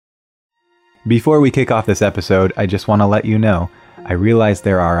Before we kick off this episode, I just want to let you know, I realize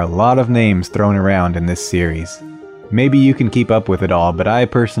there are a lot of names thrown around in this series. Maybe you can keep up with it all, but I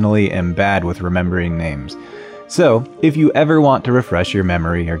personally am bad with remembering names. So, if you ever want to refresh your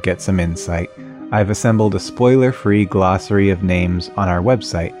memory or get some insight, I've assembled a spoiler-free glossary of names on our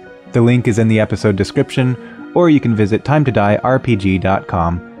website. The link is in the episode description, or you can visit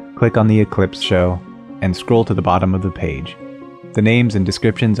timetodierpg.com, click on the Eclipse show, and scroll to the bottom of the page. The names and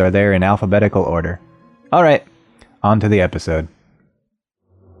descriptions are there in alphabetical order. Alright, on to the episode.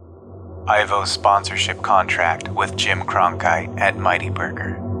 Ivo's sponsorship contract with Jim Cronkite at Mighty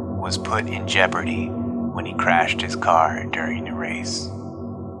Burger was put in jeopardy when he crashed his car during a race.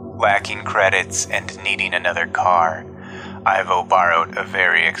 Lacking credits and needing another car, Ivo borrowed a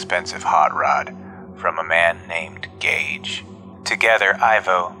very expensive hot rod from a man named Gage. Together,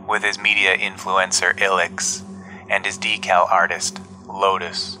 Ivo, with his media influencer Ilix, and his decal artist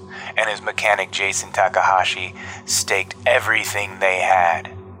Lotus, and his mechanic Jason Takahashi, staked everything they had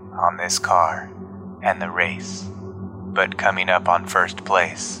on this car and the race. But coming up on first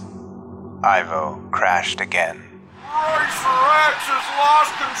place, Ivo crashed again. Racer X has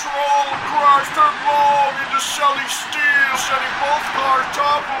lost control and crashed headlong into Shelly Steele, sending both cars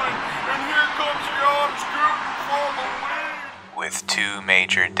toppling, and here comes Jan Scooten for the lead. With 2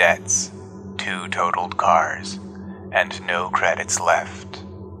 major debts, 2 totaled cars, and no credits left,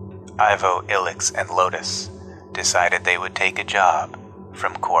 Ivo, Ilix, and Lotus decided they would take a job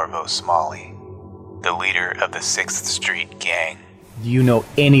from Corvo Smalley, the leader of the 6th Street Gang. Do you know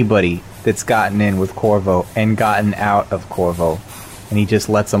anybody that's gotten in with Corvo and gotten out of Corvo, and he just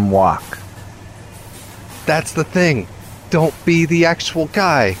lets them walk? That's the thing. Don't be the actual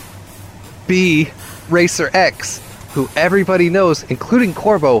guy. Be Racer X, who everybody knows, including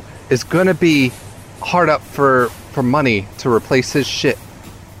Corvo, is gonna be hard up for money to replace his shit.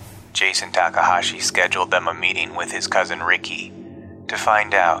 Jason Takahashi scheduled them a meeting with his cousin Ricky to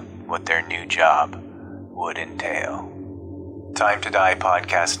find out what their new job would entail. Time to Die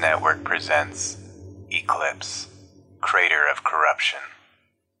Podcast Network presents Eclipse, Crater of Corruption.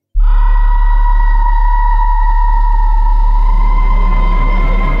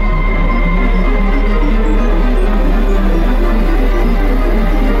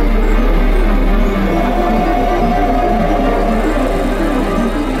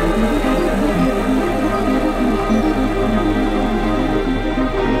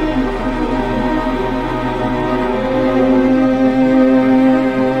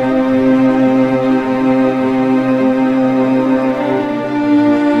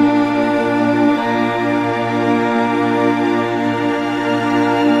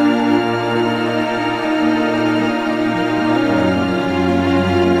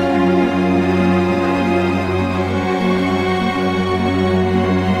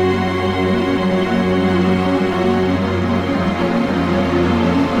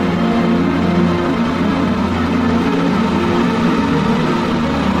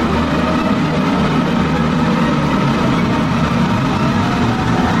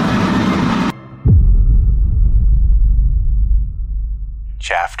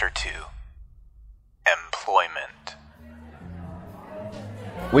 Chapter 2. Employment.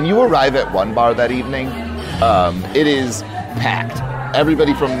 When you arrive at one bar that evening, it is packed.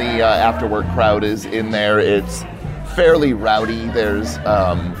 Everybody from the after-work crowd is in there. It's fairly rowdy. There's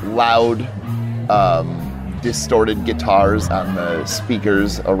loud, distorted guitars on the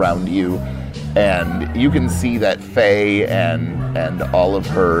speakers around you. And you can see that Faye and all of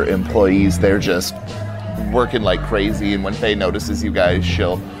her employees, they're just working like crazy, and when Faye notices you guys,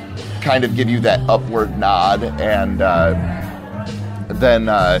 she'll kind of give you that upward nod, and then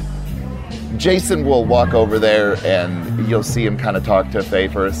Jason will walk over there, and you'll see him kind of talk to Faye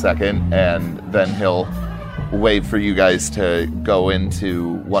for a second, and then he'll wait for you guys to go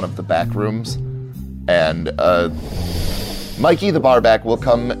into one of the back rooms, and Mikey, the barback, will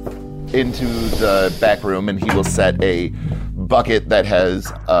come into the back room, and he will set a bucket that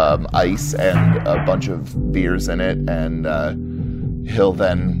has ice and a bunch of beers in it, and he'll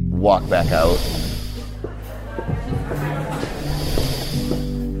then walk back out.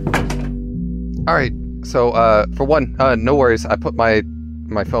 All right, so for one, no worries. I put my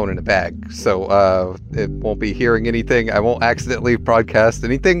phone in a bag, so it won't be hearing anything. I won't accidentally broadcast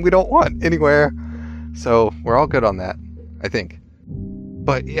anything we don't want anywhere. So we're all good on that, I think.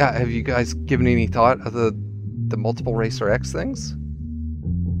 But yeah, have you guys given any thought of the multiple Racer X things?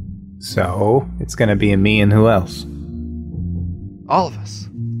 So, it's gonna be me and who else? All of us.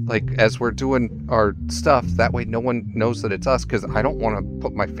 Like, as we're doing our stuff, that way no one knows that it's us, because I don't want to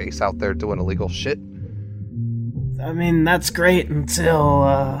put my face out there doing illegal shit. I mean, that's great until,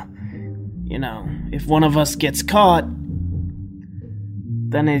 if one of us gets caught,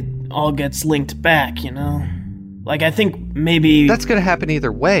 then it all gets linked back, Like, I think maybe... That's gonna happen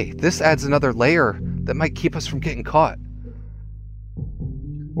either way. This adds another layer that might keep us from getting caught.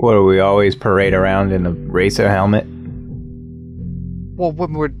 What, do we always parade around in a racer helmet? Well,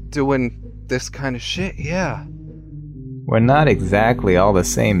 when we're doing this kind of shit, yeah. We're not exactly all the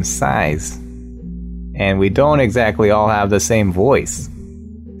same size. And we don't exactly all have the same voice.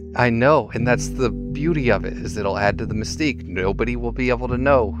 I know, and that's the beauty of it, is it'll add to the mystique. Nobody will be able to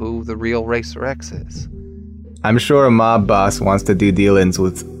know who the real Racer X is. I'm sure a mob boss wants to do dealings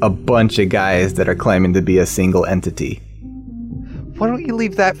with a bunch of guys that are claiming to be a single entity. Why don't you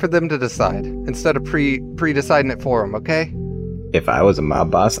leave that for them to decide, instead of pre-deciding it for them, okay? If I was a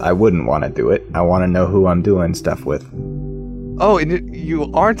mob boss, I wouldn't want to do it. I want to know who I'm doing stuff with. Oh, and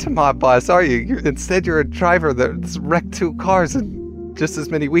you aren't a mob boss, are you? Instead, you're a driver that's wrecked 2 cars in just as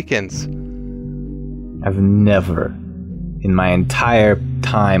many weekends. I've never, in my entire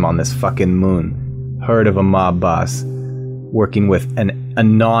time on this fucking moon, heard of a mob boss working with an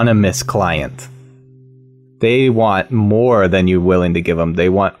anonymous client. They want more than you're willing to give them. They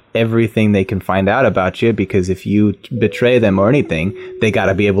want everything they can find out about you, because if you betray them or anything, they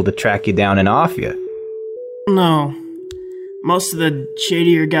gotta be able to track you down and off you. No. Most of the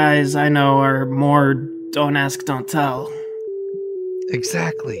shadier guys I know are more don't ask, don't tell.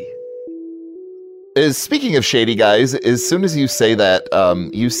 Exactly. Speaking of shady guys, as soon as you say that,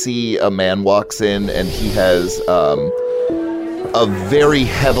 you see a man walks in and he has a very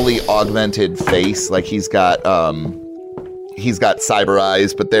heavily augmented face. Like he's got cyber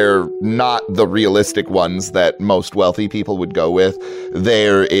eyes, but they're not the realistic ones that most wealthy people would go with.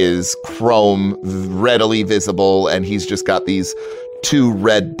 There is chrome readily visible, and he's just got these 2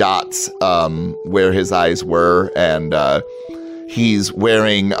 red dots where his eyes were, and he's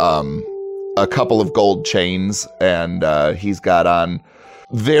wearing a couple of gold chains, and he's got on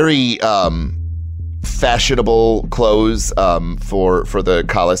very fashionable clothes for the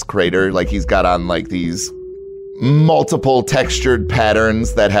Kalas crater. Like he's got on like these multiple textured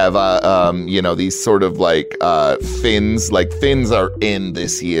patterns that have these sort of like fins. Like fins are in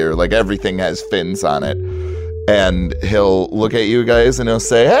this year. Like everything has fins on it. And he'll look at you guys and he'll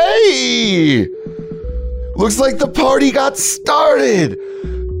say, "Hey! Looks like the party got started!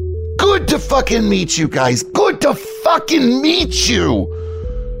 Good to fucking meet you guys! Good to fucking meet you!"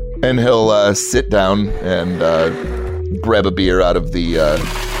 And he'll sit down and grab a beer out of the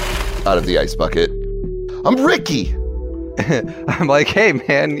ice bucket. "I'm Ricky." I'm like, "Hey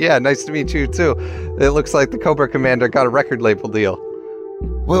man, yeah, nice to meet you too. It looks like the Cobra Commander got a record label deal."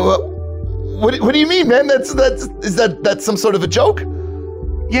 Well, what do you mean, man? That's some sort of a joke?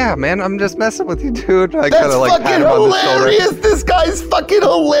 Yeah, man, I'm just messing with you, dude. I That's kind of like fucking pat him on the hilarious. shoulder. This guy's fucking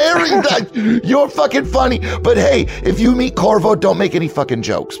hilarious. You're fucking funny. But hey, if you meet Corvo, don't make any fucking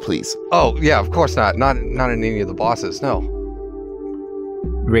jokes, please. Oh yeah, of course not. Not in any of the bosses. No.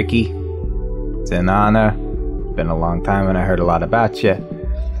 Ricky, it's an honor. Been a long time and I heard a lot about you.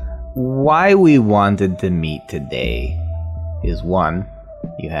 Why we wanted to meet today is, one,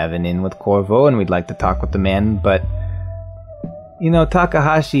 you have an in with Corvo and we'd like to talk with the man, but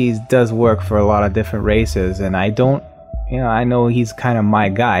Takahashi does work for a lot of different races, and I know he's kind of my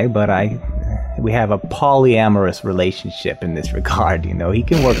guy, but we have a polyamorous relationship in this regard. He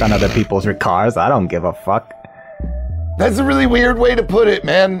can work on other people's cars. I don't give a fuck. That's a really weird way to put it,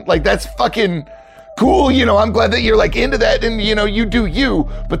 man. Like, that's fucking cool. I'm glad that you're like into that, and you do you,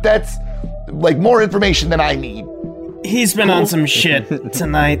 but that's like more information than I need. He's been on some shit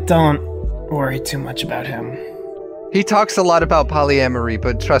tonight. Don't worry too much about him. He talks a lot about polyamory,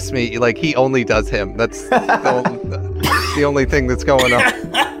 but trust me, like, he only does him. That's the only thing that's going on.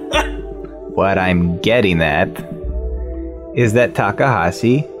 What I'm getting at is that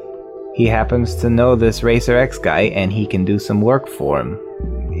Takahashi, he happens to know this Racer X guy, and he can do some work for him.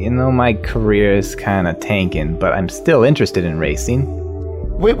 My career is kind of tanking, but I'm still interested in racing.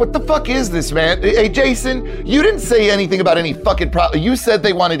 Wait, what the fuck is this, man? Hey, Jason, you didn't say anything about any fucking problem. You said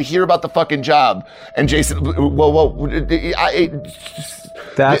they wanted to hear about the fucking job. And Jason, whoa,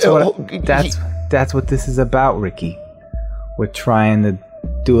 That's what this is about, Ricky. We're trying to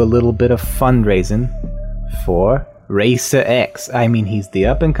do a little bit of fundraising for Racer X. I mean, he's the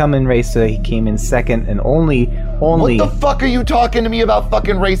up-and-coming racer. He came in second and only... What the fuck are you talking to me about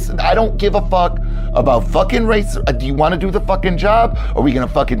fucking race? I don't give a fuck about fucking race. Do you want to do the fucking job? Are we going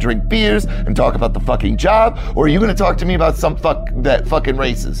to fucking drink beers and talk about the fucking job? Or are you going to talk to me about some that fucking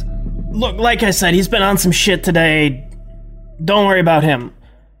races? Look, like I said, he's been on some shit today. Don't worry about him.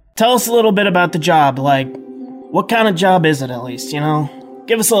 Tell us a little bit about the job. Like, what kind of job is it, at least,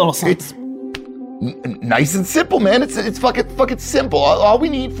 Give us a little something. Nice and simple, man. It's fucking simple. All we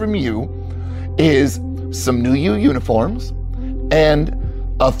need from you is some new uniforms and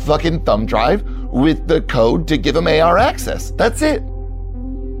a fucking thumb drive with the code to give them AR access. That's it.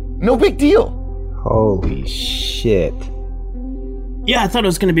 No big deal. Holy shit. Yeah, I thought it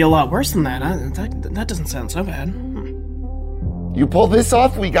was going to be a lot worse than that. That doesn't sound so bad. You pull this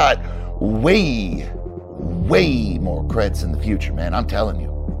off, we got way more creds in the future, man. I'm telling you.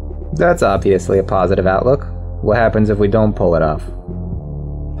 That's obviously a positive outlook. What happens if we don't pull it off?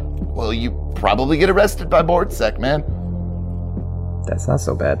 Well, you probably get arrested by BoardSec, man. That's not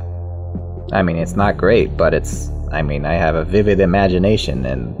so bad. I mean, it's not great, but I have a vivid imagination,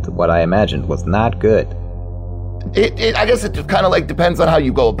 and what I imagined was not good. I guess it kind of like depends on how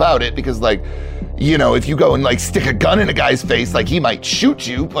you go about it, because like, you know, if you go and like stick a gun in a guy's face, like he might shoot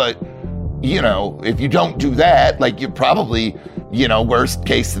you, but you know, if you don't do that, like you're probably, you know, worst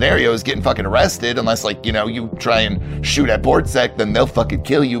case scenario is getting fucking arrested, unless like, you know, you try and shoot at BoardSec, then they'll fucking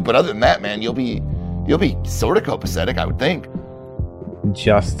kill you. But other than that, man, you'll be sort of copacetic, I would think.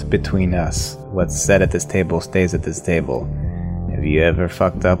 Just between us, what's said at this table stays at this table. Have you ever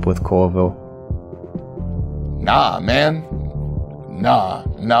fucked up with Corvo? Nah, man. No.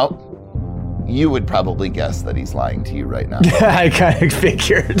 You would probably guess that he's lying to you right now. I kind of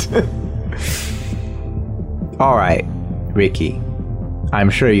figured. All right, Ricky.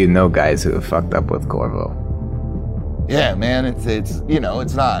 I'm sure you know guys who have fucked up with Corvo. Yeah, man. It's you know,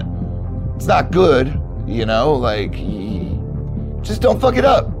 it's not good. You know, like just don't fuck it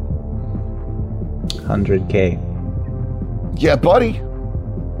up. 100K. Yeah, buddy.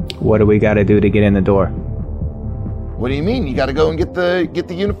 What do we got to do to get in the door? What do you mean? You got to go and get the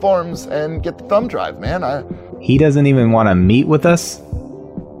uniforms and get the thumb drive, man. He doesn't even want to meet with us?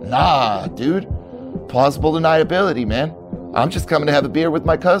 Nah, dude. Plausible deniability, man. I'm just coming to have a beer with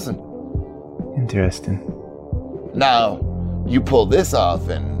my cousin. Interesting. Now, you pull this off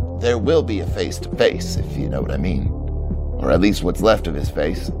and there will be a face-to-face, if you know what I mean. Or at least what's left of his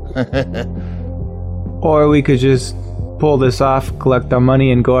face. Or we could just pull this off, collect our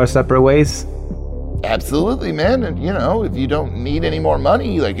money, and go our separate ways? Absolutely, man. And, you know, if you don't need any more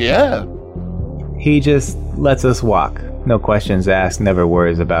money, like, yeah. He just lets us walk. No questions asked, never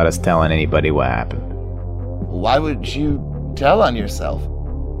worries about us telling anybody what happened. Why would you tell on yourself?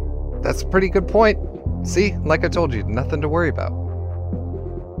 That's a pretty good point. See, like I told you, nothing to worry about.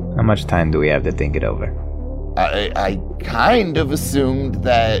 How much time do we have to think it over? I kind of assumed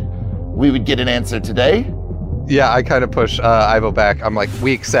that we would get an answer today. Yeah, I kind of push Ivo back. I'm like,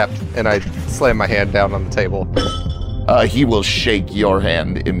 we accept, and I slam my hand down on the table. He will shake your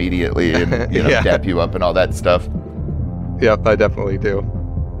hand immediately and Yeah. dap you up and all that stuff. Yep, I definitely do.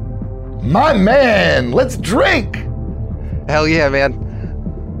 My man, let's drink. Hell yeah, man.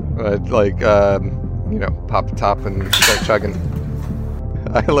 Pop the top and start chugging.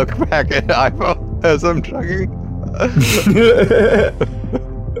 I look back at Ivo as I'm chugging.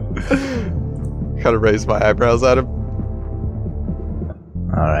 Kind of raise my eyebrows at him.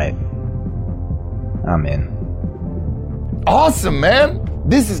 Alright. I'm in. Awesome, man.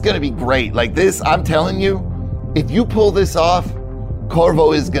 This is going to be great. Like this, I'm telling you, if you pull this off,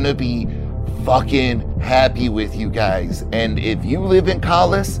 Corvo is going to be fucking happy with you guys. And if you live in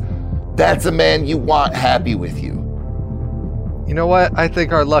Collis, that's a man you want happy with you. You know what? I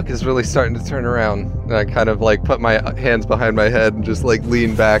think our luck is really starting to turn around. And I kind of like put my hands behind my head and just like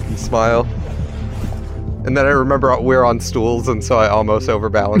lean back and smile. And then I remember we're on stools, and so I almost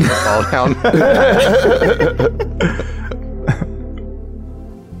overbalance and fall down.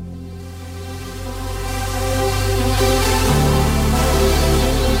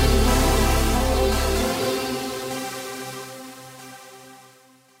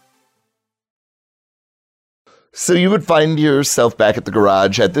 So you would find yourself back at the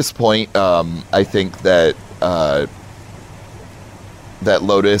garage. At this point, I think that that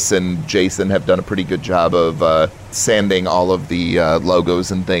Lotus and Jason have done a pretty good job of sanding all of the logos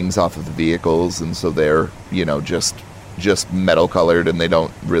and things off of the vehicles, and so they're, you know, just metal colored, and they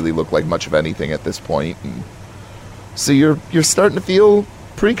don't really look like much of anything at this point. And so you're starting to feel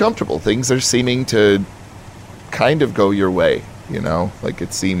pretty comfortable. Things are seeming to kind of go your way, you know, like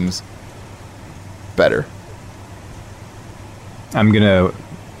it seems better. I'm gonna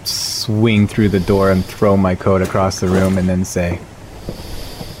swing through the door and throw my coat across the room and then say,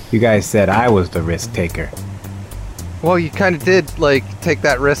 "You guys said I was the risk taker." Well, you kind of did, like, take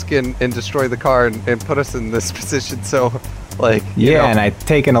that risk and destroy the car and put us in this position, so, like, you know. And I've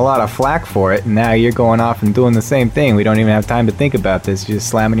taken a lot of flack for it, and now you're going off and doing the same thing. We don't even have time to think about this. You're just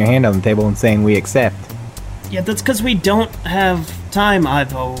slamming your hand on the table and saying we accept. Yeah, that's because we don't have time,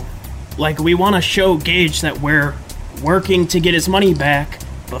 Ivo. like, we want to show Gage that we're working to get his money back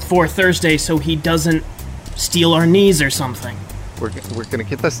before Thursday so he doesn't steal our knees or something. We're gonna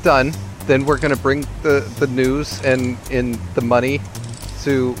get this done. Then we're gonna bring the news and the money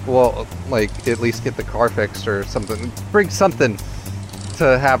to, well, like, at least get the car fixed or something. Bring something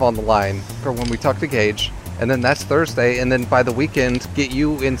to have on the line for when we talk to Gage. And then that's Thursday, and then by the weekend, get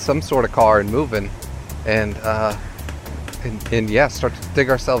you in some sort of car and moving. And yeah, start to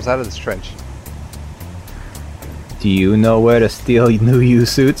dig ourselves out of this trench. Do you know where to steal New You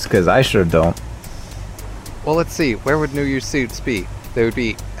suits? Because I sure don't. Well, let's see. Where would New You suits be? They would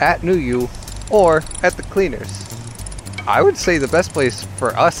be at New You or at the cleaners. I would say the best place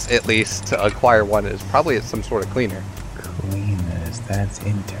for us, at least, to acquire one is probably at some sort of cleaner. Cleaners, that's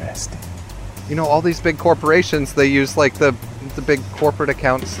interesting. You know, all these big corporations, they use, like, the big corporate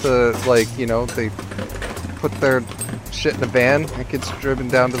accounts to, like, you know, they put their shit in a van. It gets driven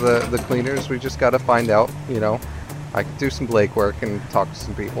down to the cleaners. We just gotta find out, you know. I could do some legwork and talk to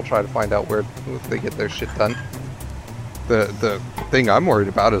some people, try to find out where they get their shit done. The thing I'm worried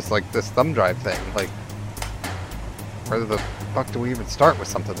about is, like, this thumb drive thing. Like, where the fuck do we even start with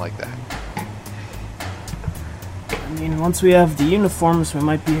something like that? I mean, once we have the uniforms, we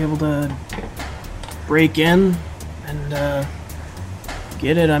might be able to break in and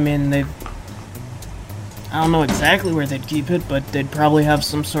get it. I mean, I don't know exactly where they'd keep it, but they'd probably have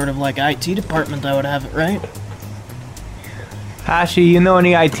some sort of, like, IT department that would have it, right? Hashi, you know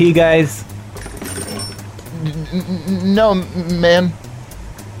any IT guys? No, man.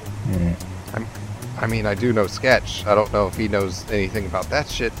 I mean, I do know Sketch. I don't know if he knows anything about that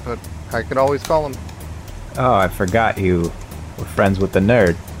shit, but I could always call him. Oh, I forgot you were friends with the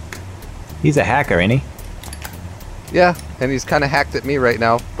nerd. He's a hacker, ain't he? Yeah, and he's kind of hacked at me right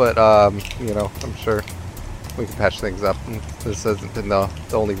now, but, you know, I'm sure we can patch things up. This hasn't been the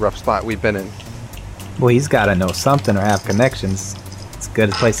only rough spot we've been in. Well, he's got to know something or have connections. It's a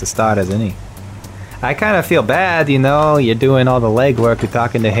good place to start as any. I kind of feel bad, you know. You're doing all the legwork. You're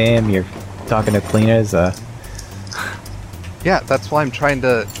talking to him. You're talking to cleaners. Yeah, that's why I'm trying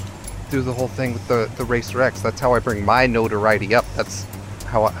to do the whole thing with the Racer X. That's how I bring my notoriety up. That's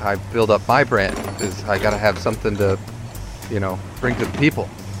how I build up my brand. Is I gotta have something to, you know, bring to the people.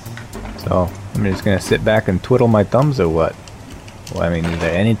 So I'm just gonna sit back and twiddle my thumbs, or what? Well, I mean, is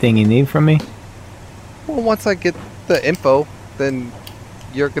there anything you need from me? Well, once I get the info, then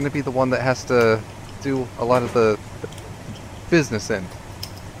you're gonna be the one that has to do a lot of the business end,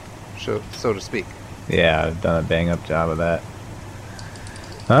 so to speak. Yeah, I've done a bang-up job of that.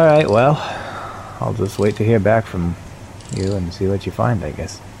 Alright, well, I'll just wait to hear back from you and see what you find, I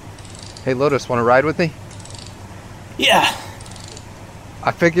guess. Hey, Lotus, want to ride with me? Yeah.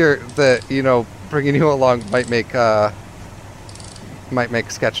 I figure that, you know, bringing you along might make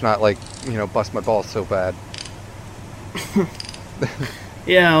Sketch not, like, you know, bust my balls so bad.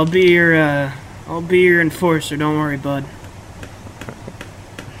 Yeah, I'll be your enforcer, don't worry, bud.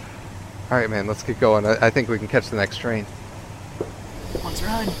 Alright, man, let's get going. I think we can catch the next train. Let's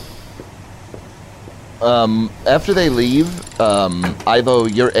ride. After they leave, Ivo,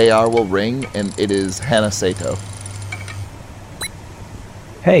 your AR will ring, and it is Hannah Sato.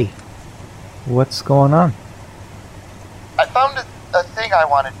 Hey, what's going on? I found a thing I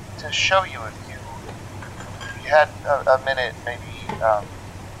wanted to show you if you had a minute, maybe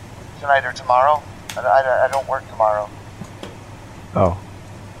tonight or tomorrow. I don't work tomorrow. Oh,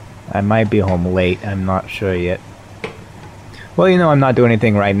 I might be home late. I'm not sure yet. Well, you know, I'm not doing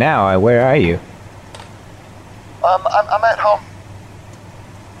anything right now. Where are you? I'm at home.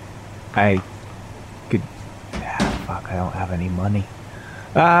 I could... fuck, I don't have any money.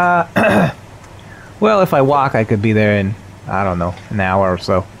 Well, if I walk, I could be there in, I don't know, an hour or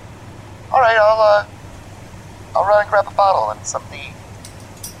so. Alright, I'll run and grab a bottle and something to eat.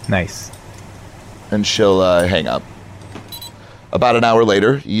 Nice. And she'll hang up. About an hour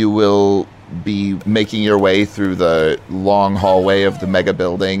later, you will be making your way through the long hallway of the mega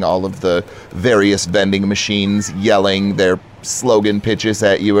building, all of the various vending machines yelling their slogan pitches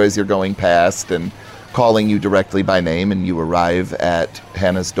at you as you're going past and calling you directly by name, and you arrive at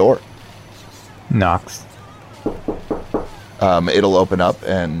Hannah's door. Knocks. It'll open up,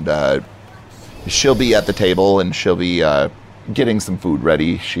 and she'll be at the table, and she'll be getting some food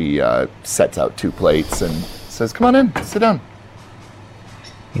ready. She sets out 2 plates and says, "Come on in, sit down."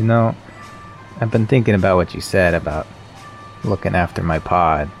 You know, I've been thinking about what you said about looking after my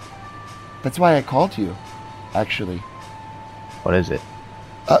pod. That's why I called you, actually. What is it?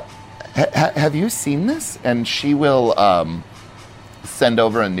 Have you seen this? And she will send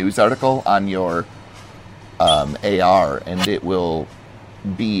over a news article on your AR, and it will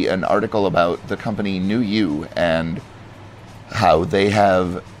be an article about the company New You and how they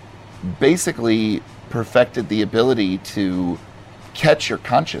have basically perfected the ability to catch your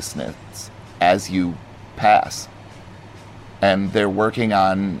consciousness as you pass. And they're working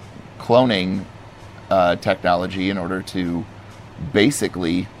on cloning technology in order to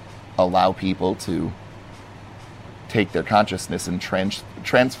basically allow people to take their consciousness and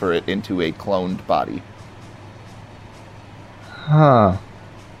transfer it into a cloned body. Huh.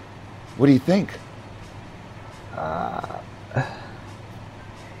 What do you think?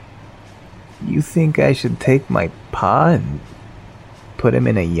 You think I should take my pa and put him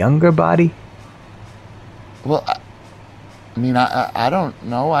in a younger body? Well, I mean, I don't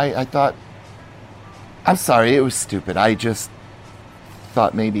know. I thought... I'm sorry, it was stupid. I just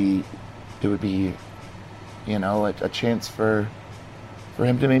thought maybe it would be, you know, a chance for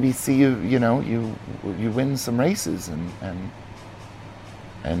him to maybe see you, you know, you win some races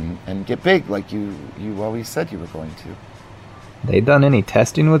and get big like you always said you were going to. They done any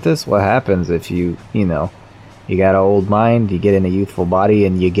testing with this? What happens if you got an old mind, you get in a youthful body,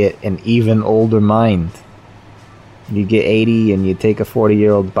 and you get an even older mind? You get 80 and you take a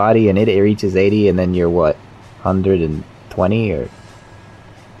 40-year-old body and it reaches 80 and then you're what, 120 or...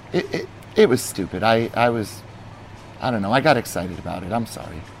 It was stupid. I don't know, I got excited about it. I'm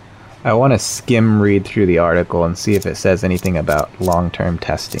sorry. I want to skim read through the article and see if it says anything about long-term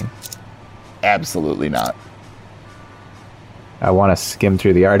testing. Absolutely not. I want to skim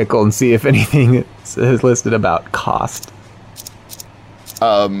through the article and see if anything is listed about cost.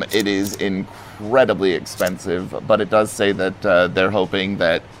 It is incredibly expensive, but it does say that they're hoping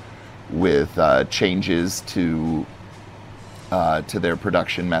that with changes to their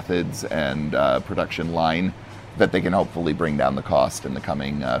production methods and production line, that they can hopefully bring down the cost in the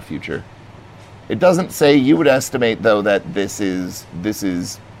coming future. It doesn't say. You would estimate, though, that this is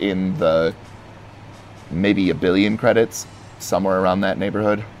in the maybe 1 billion credits, somewhere around that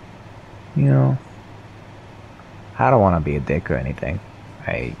neighborhood. You know, I don't want to be a dick or anything.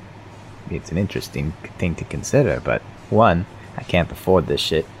 It's an interesting thing to consider, but 1, I can't afford this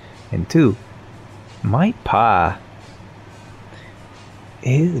shit, and 2, my pa,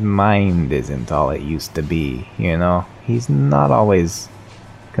 his mind isn't all it used to be, you know? He's not always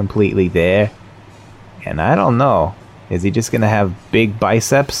completely there, and I don't know, is he just gonna have big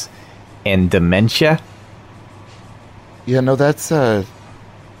biceps and dementia? Yeah, no, that's a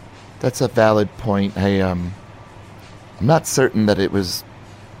valid point. I'm not certain that it was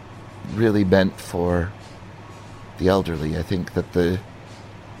really meant for the elderly. I think that the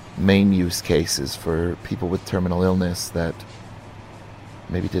main use case is for people with terminal illness that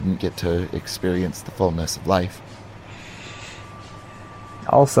maybe didn't get to experience the fullness of life.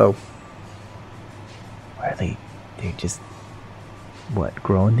 Also, are they just,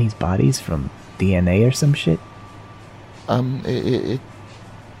 growing these bodies from DNA or some shit? It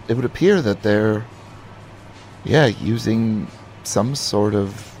would appear that they're, using some sort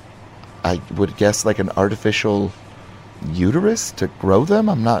of, I would guess, like an artificial uterus to grow them.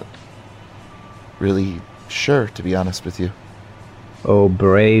 I'm not really sure, to be honest with you. Oh,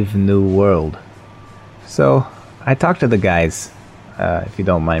 brave new world. So, I talked to the guys. If you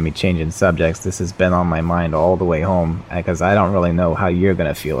don't mind me changing subjects, this has been on my mind all the way home, because I don't really know how you're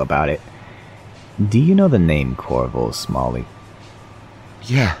gonna feel about it. Do you know the name Corvo Smalley?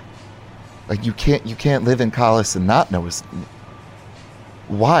 Yeah. Like, you can't live in Collis and not know his...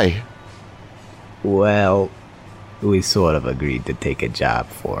 Why? Well, we sort of agreed to take a job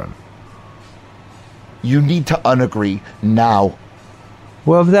for him. You need to unagree now.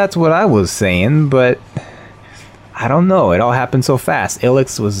 Well, that's what I was saying, but I don't know. It all happened so fast.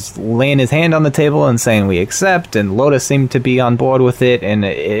 Ilix was laying his hand on the table and saying we accept, and Lotus seemed to be on board with it, and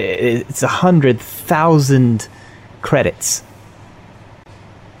it's 100,000 credits.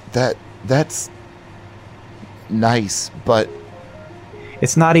 That's nice, but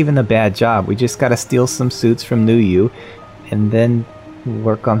it's not even a bad job. We just gotta steal some suits from New You, and then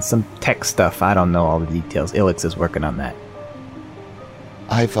work on some tech stuff. I don't know all the details. Ilix is working on that.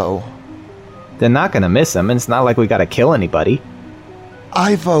 Ivo. They're not gonna miss him, and it's not like we gotta kill anybody.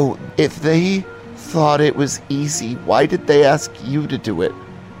 Ivo, if they thought it was easy, why did they ask you to do it?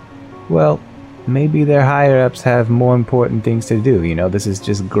 Well, maybe their higher-ups have more important things to do. You know, this is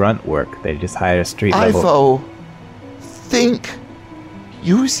just grunt work. They just hire a street level... Ivo, think.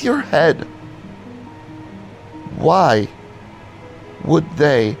 Use your head. Why would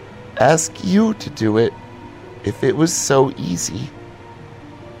they ask you to do it if it was so easy?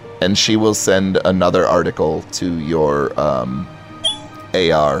 And she will send another article to your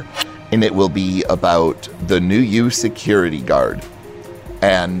AR, and it will be about the New You security guard.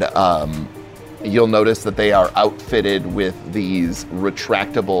 And you'll notice that they are outfitted with these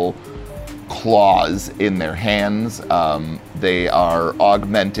retractable claws in their hands. They are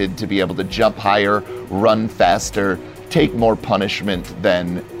augmented to be able to jump higher, run faster, take more punishment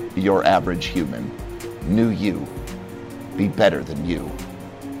than your average human. New you. Be better than you.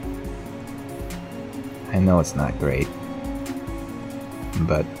 I know it's not great,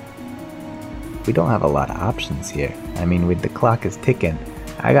 but we don't have a lot of options here. I mean, with the clock is ticking,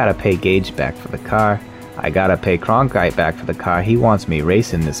 I gotta pay Gage back for the car. I gotta pay Cronkite back for the car. He wants me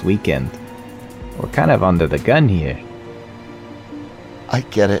racing this weekend. We're kind of under the gun here. I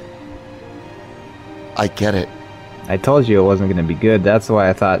get it. I get it. I told you it wasn't gonna be good. That's why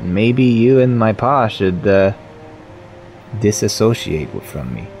I thought maybe you and my pa should disassociate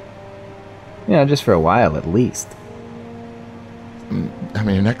from me. You know, just for a while at least. I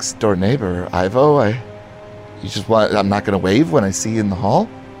mean, your next door neighbor, Ivo, I'm not gonna wave when I see you in the hall?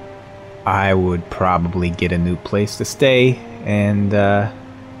 I would probably get a new place to stay, and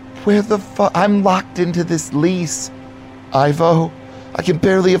Where the fuck? I'm locked into this lease. Ivo, I can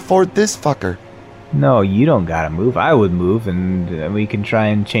barely afford this fucker. no, you don't gotta move. I would move, and we can try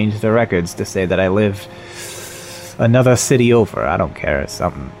and change the records to say that I live another city over. I don't care,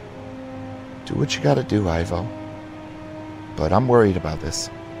 something. Do what you gotta do, Ivo. But I'm worried about this.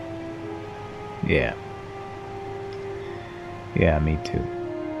 Yeah. Yeah, me too.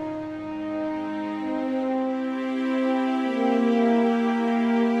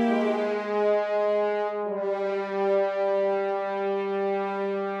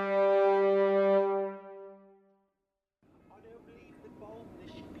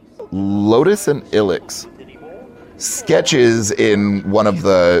 Lotus and Ilix. Sketches in one of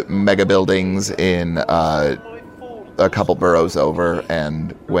the mega buildings in a couple boroughs over,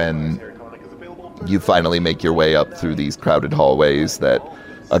 and when you finally make your way up through these crowded hallways that,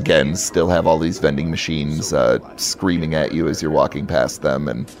 again, still have all these vending machines screaming at you as you're walking past them,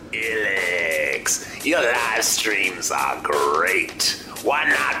 and Ilix, your live streams are great. Why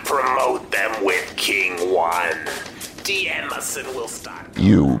not promote them with King One? DM us and we'll start.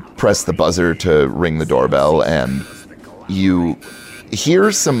 you press the buzzer to ring the doorbell, and you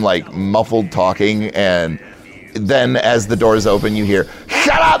hear some, like, muffled talking, and then as the doors open, you hear,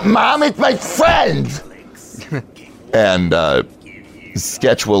 "Shut up, Mom, it's my friend!" And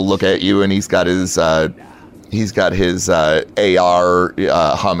Sketch will look at you, and he's got his AR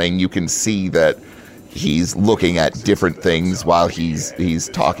humming. You can see that he's looking at different things while he's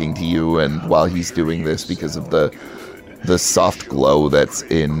talking to you, and while he's doing this, because of the soft glow that's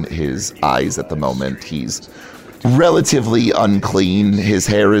in his eyes at the moment. He's relatively unclean. His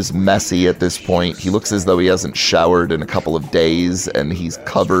hair is messy at this point. He looks as though he hasn't showered in a couple of days, and he's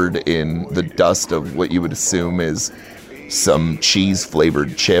covered in the dust of what you would assume is some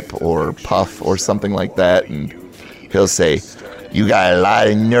cheese-flavored chip or puff or something like that. And he'll say, "You got a lot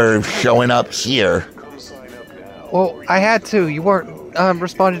of nerve showing up here." Well, I had to. You weren't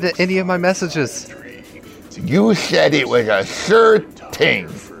responding to any of my messages. You said it was a sure thing.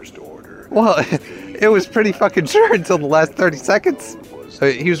 Well, it was pretty fucking sure until the last 30 seconds.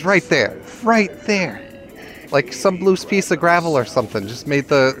 He was right there. Right there. Like some loose piece of gravel or something just made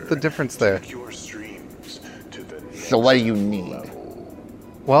the difference there. So what do you need?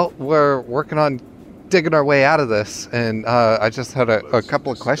 Well, we're working on digging our way out of this, and I just had a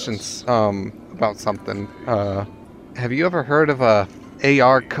couple of questions about something. Have you ever heard of a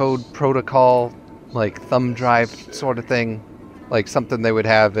AR code protocol, like thumb drive sort of thing? Like something they would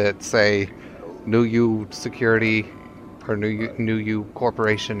have at, say, New You Security or New You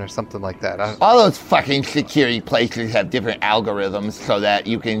Corporation or something like that. All those fucking security places have different algorithms so that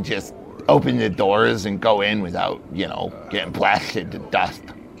you can just open the doors and go in without, getting blasted to dust.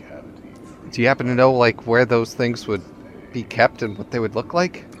 Do you happen to know, like, where those things would be kept and what they would look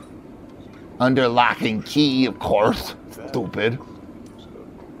like? Under lock and key, of course. Stupid.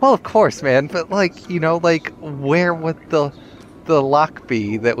 Well, of course, man, but where would the lock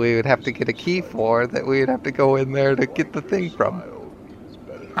be that we would have to get a key for, that we would have to go in there to get the thing from?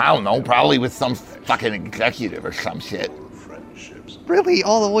 I don't know, probably with some fucking executive or some shit. Really?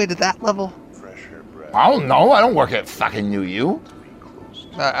 All the way to that level? I don't know, I don't work at fucking New You.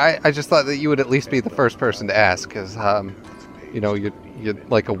 I just thought that you would at least be the first person to ask, because, you're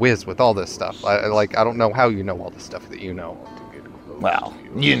like a whiz with all this stuff. I don't know how you know all the stuff that you know. Well,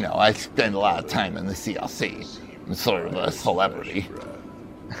 I spend a lot of time in the CLC. I'm sort of a celebrity.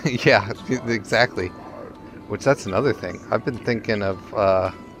 Yeah, exactly. Which, that's another thing. I've been thinking of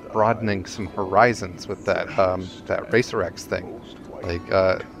broadening some horizons with that Racer X thing.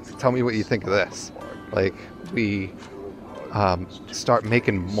 Tell me what you think of this. Like, we start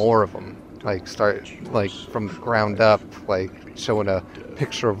making more of them. Like start like from the ground up, like showing a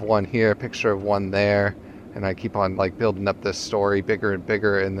picture of one here, a picture of one there, and I keep on like building up this story bigger and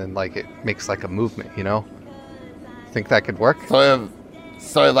bigger, and then like it makes like a movement, you know? Think that could work?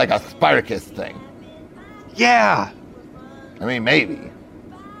 Sort of like a Spartacus thing. Yeah! I mean, maybe.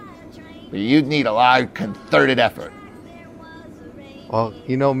 But you'd need a lot of concerted effort. Well,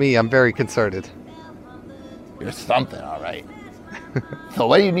 you know me, I'm very concerted. You're something, all right. So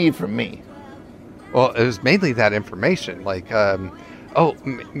what do you need from me? Well, it was mainly that information, like,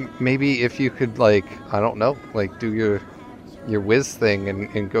 maybe if you could, like, I don't know, like, do your whiz thing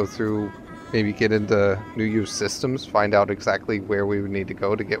and go through, maybe get into New Use systems, find out exactly where we would need to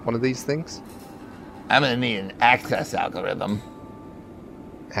go to get one of these things? I'm gonna need an access algorithm.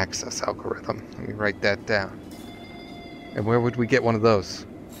 Access algorithm. Let me write that down. And where would we get one of those?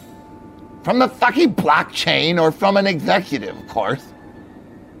 From the fucking blockchain or from an executive, of course.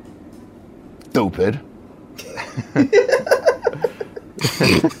 Stupid.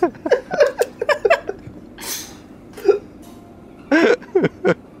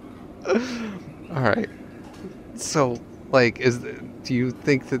 All right. So, like, do you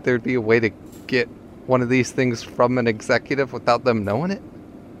think that there'd be a way to get one of these things from an executive without them knowing it?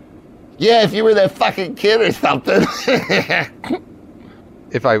 Yeah, if you were their fucking kid or something.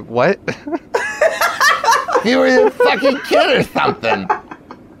 If I what? If you were their fucking kid or something.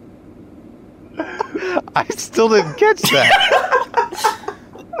 I still didn't catch that.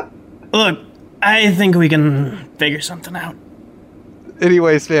 Look, I think we can figure something out.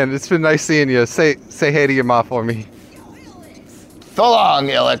 Anyways, man, it's been nice seeing you. Say hey to your ma for me. So long,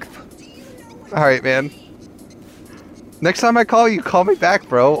 Ilix. All right, man. Next time I call you, call me back,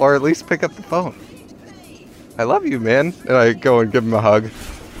 bro, or at least pick up the phone. I love you, man. And I go and give him a hug.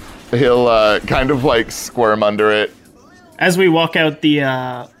 He'll kind of like squirm under it. As we walk out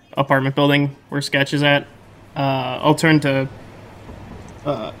the apartment building where Sketch is at, I'll turn to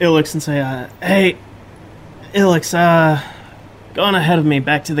Ilix and say, hey, Ilix, go on ahead of me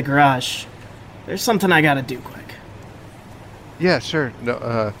back to the garage. There's something I gotta do quick. Yeah, sure.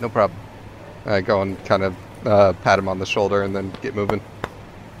 No problem. I go and kind of pat him on the shoulder and then get moving.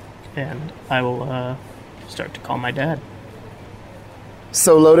 And I will start to call my dad.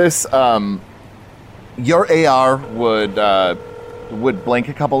 So Lotus, your AR would blink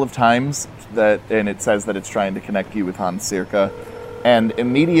a couple of times, and it says that it's trying to connect you with Hans Circa, and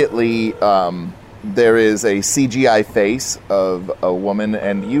immediately there is a CGI face of a woman,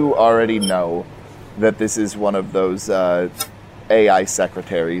 and you already know that this is one of those AI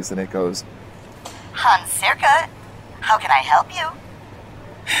secretaries, and it goes, Hans Circa, how can I help you?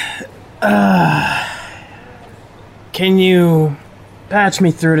 Can you patch me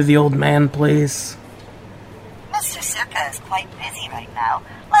through to the old man, please? Mr. Circa is quite busy right now.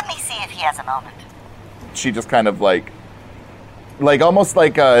 Let me see if he has a moment. she just kind of like almost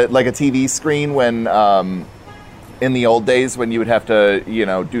like a TV screen when in the old days when you would have to, you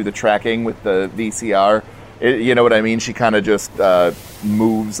know, do the tracking with the VCR. You know what I mean? She kind of just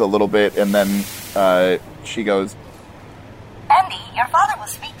moves a little bit, and then she goes, Andy, your father will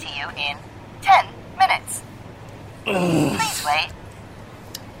speak to you in 10 minutes. Please wait.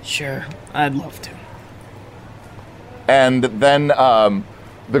 Sure, I'd love to. And then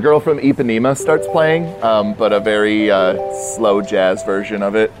the girl from Ipanema starts playing, but a very slow jazz version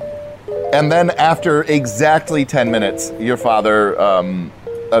of it. And then after exactly 10 minutes, your father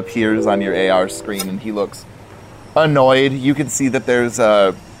appears on your AR screen, and he looks annoyed. You can see that there's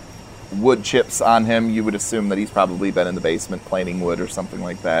wood chips on him. You would assume that he's probably been in the basement planing wood or something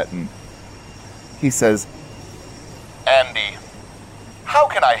like that. And he says, Andy, how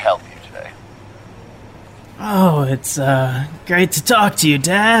can I help you today? Oh, it's great to talk to you,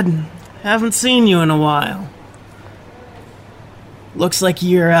 Dad. Haven't seen you in a while. Looks like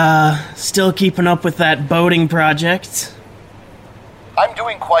you're still keeping up with that boating project. I'm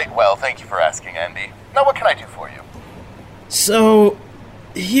doing quite well, thank you for asking, Andy. Now what can I do for you? So,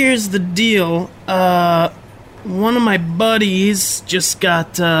 here's the deal. One of my buddies just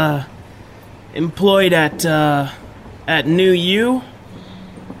got employed at New U.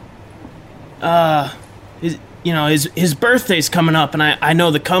 His birthday's coming up, and I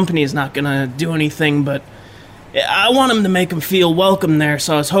know the company's not gonna do anything, but I want him to make him feel welcome there,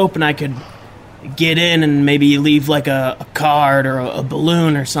 so I was hoping I could get in and maybe leave like a card or a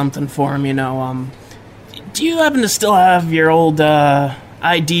balloon or something for him, you know. Do you happen to still have your old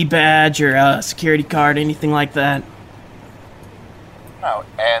ID badge or security card, anything like that? Now,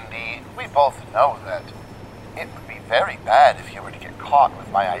 Andy, we both know that it would be very bad if you were to get caught with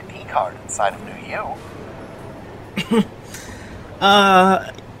my ID card inside of New U.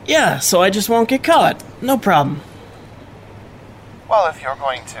 Yeah, so I just won't get caught. No problem. Well, if you're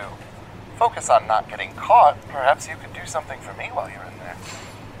going to focus on not getting caught, perhaps you could do something for me while you're in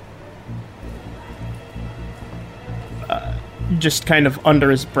there. Just kind of under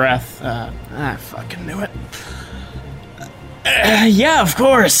his breath. I fucking knew it. Yeah, of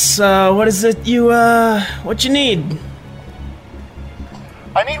course. What is it what you need?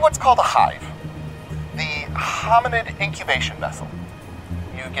 I need what's called a hive. The hominid incubation vessel.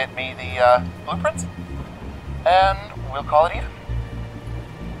 You get me the blueprints, and we'll call it even.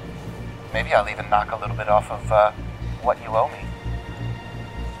 Maybe I'll even knock a little bit off of what you owe me.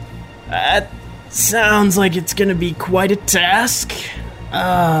 That sounds like it's gonna be quite a task.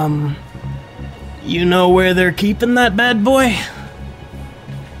 You know where they're keeping that bad boy?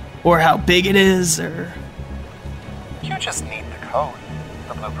 Or how big it is, or... You just need the code,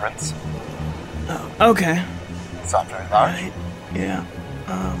 the blueprints. Oh, okay. It's not very large. Right. Yeah.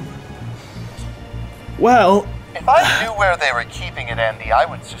 Well... If I knew where they were keeping it, Andy, I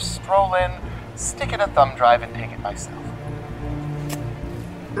would just stroll in, stick it in a thumb drive, and take it myself.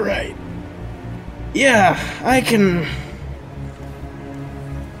 Right. Yeah, I can...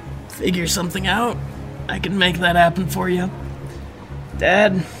 figure something out. I can make that happen for you.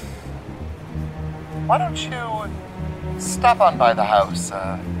 Dad? Why don't you stop on by the house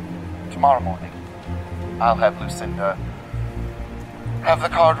tomorrow morning? I'll have Lucinda have the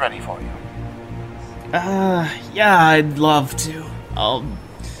card ready for you. Yeah, I'd love to. I'll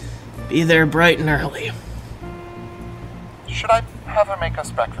be there bright and early. Should I have her make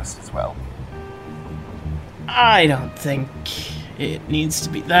us breakfast as well? I don't think it needs to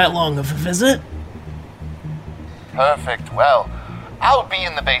be that long of a visit. Perfect. Well, I'll be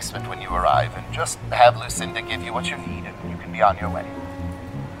in the basement when you arrive, and just have Lucinda give you what you need, and you can be on your way.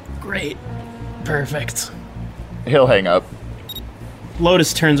 Great. Perfect. He'll hang up.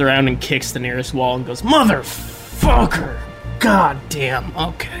 Lotus turns around and kicks the nearest wall and goes, Motherfucker! God damn,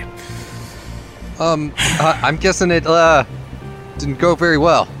 okay. I'm guessing it, didn't go very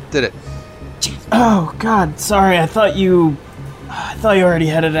well, did it? Oh, God, sorry, I thought you already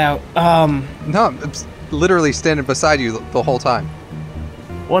headed out. No, I'm literally standing beside you the whole time.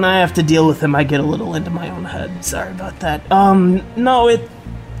 When I have to deal with him, I get a little into my own head. Sorry about that. No,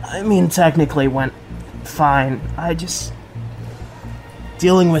 technically went fine.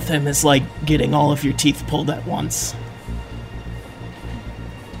 Dealing with him is like getting all of your teeth pulled at once.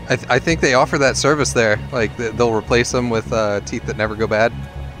 I think they offer that service there. Like, they'll replace them with teeth that never go bad.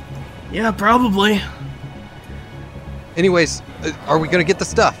 Yeah, probably. Anyways, are we gonna get the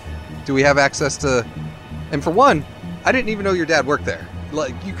stuff? Do we have access to... And for one, I didn't even know your dad worked there.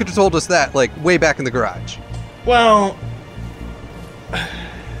 Like, you could have told us that, like, way back in the garage. Well...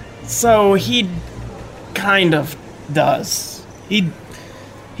 So, he kind of does. He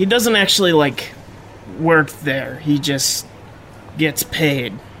doesn't actually, like, work there. He just gets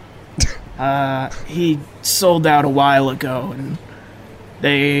paid. He sold out a while ago, and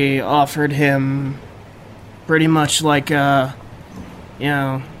they offered him pretty much like,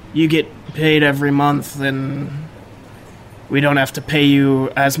 you get paid every month, and we don't have to pay you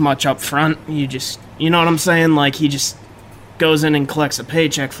as much up front. You just, you know what I'm saying? Like, he just goes in and collects a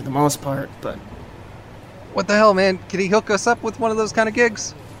paycheck for the most part, but... What the hell, man? Can he hook us up with one of those kind of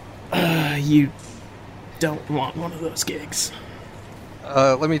gigs? You don't want one of those gigs.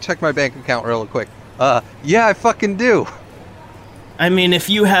 Let me check my bank account real quick. Yeah, I fucking do. I mean, if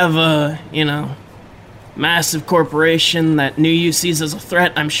you have a, massive corporation that New You sees as a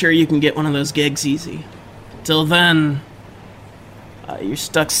threat, I'm sure you can get one of those gigs easy. Till then, you're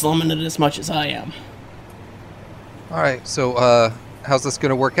stuck slumming it as much as I am. Alright, so, how's this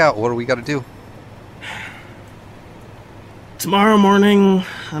gonna work out? What do we gotta do? Tomorrow morning,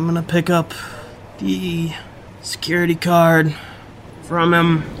 I'm gonna pick up the security card from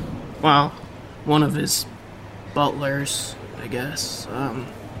him. Well, one of his butlers, I guess.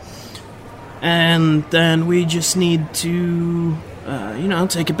 And then we just need to,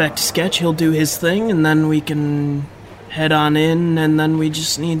 take it back to Sketch. He'll do his thing, and then we can head on in, and then we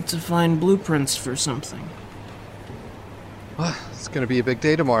just need to find blueprints for something. Well, it's gonna be a big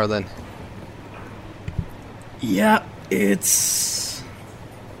day tomorrow, then. Yeah, it's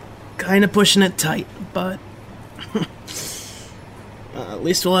kind of pushing it tight, but at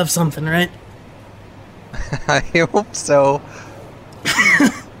least we'll have something, right? I hope so.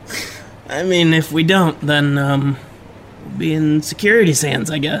 I mean, if we don't, then we'll be in security's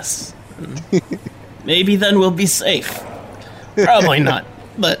hands, I guess. Maybe then we'll be safe. Probably not,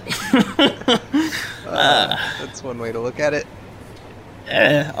 but... That's one way to look at it.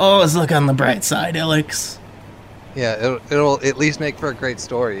 Always look on the bright side, Alex. Yeah, it'll at least make for a great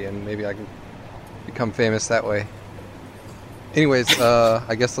story, and maybe I can become famous that way. Anyways,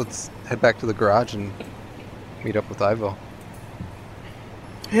 I guess let's head back to the garage and meet up with Ivo.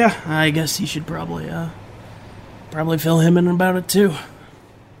 Yeah, I guess you should probably fill him in about it too.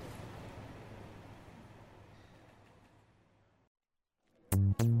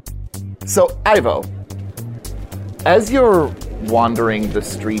 So, Ivo, as you're wandering the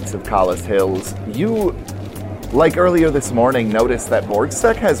streets of Collis Hills, you, like earlier this morning, noticed that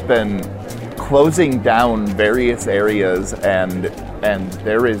Bordsec has been closing down various areas and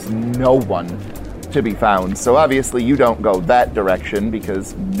there is no one to be found. So obviously you don't go that direction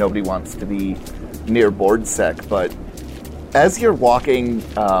because nobody wants to be near Bordsec, but as you're walking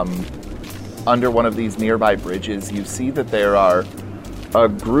under one of these nearby bridges, you see that there are a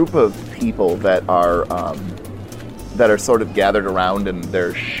group of people that are sort of gathered around, and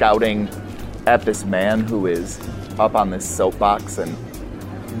they're shouting at this man who is up on this soapbox. And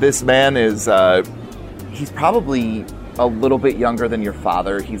this man is he's probably a little bit younger than your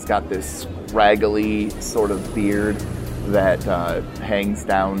father. He's got this scraggly sort of beard that hangs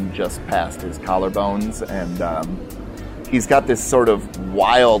down just past his collarbones, and he's got this sort of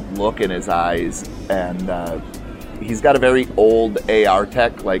wild look in his eyes, and he's got a very old AR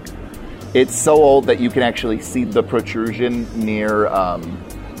tech. Like, it's so old that you can actually see the protrusion near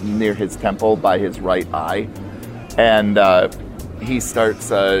his temple by his right eye. And he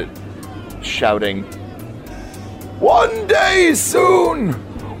starts shouting, "One day soon,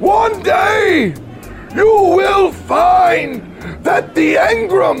 one day, you will find that the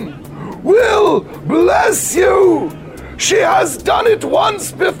Engram will bless you. She has done it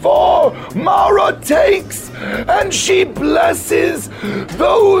once before. Mara takes, and she blesses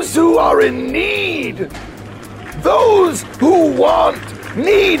those who are in need. Those who want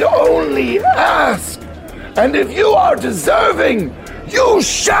need only ask. And if you are deserving, you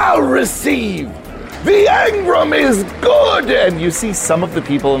shall receive. The Engram is good." And you see some of the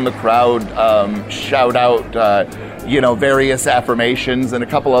people in the crowd shout out, various affirmations, and a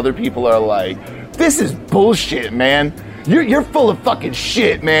couple other people are like, "This is bullshit, man. You're full of fucking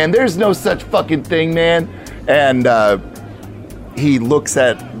shit, man. There's no such fucking thing, man." And he looks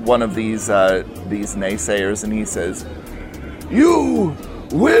at one of these naysayers and he says, "You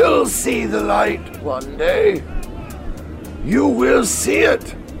will see the light one day. You will see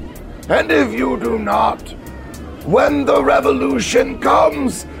it. And if you do not, when the revolution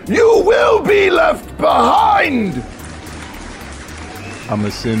comes, you will be left behind." I'm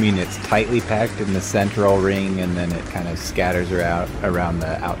assuming it's tightly packed in the central ring and then it kind of scatters around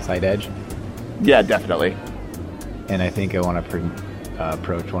the outside edge. Yeah, definitely. And I think I want to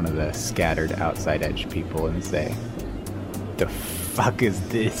approach one of the scattered outside edge people and say, "The fuck is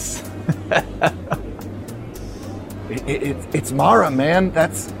this?" It's Mara, man.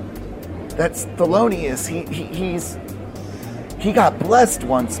 That's Thelonious. He got blessed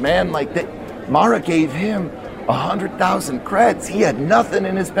once, man. Like that, Mara gave him 100,000 creds. He had nothing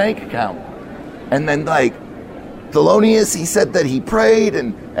in his bank account, and then like Thelonious, he said that he prayed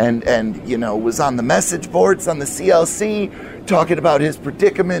and was on the message boards on the CLC talking about his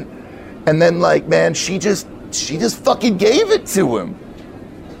predicament, and then like, man, she just fucking gave it to him.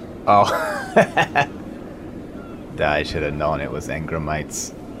 Oh. I should have known it was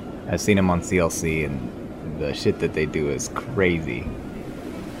Engramites. I've seen them on CLC, and the shit that they do is crazy.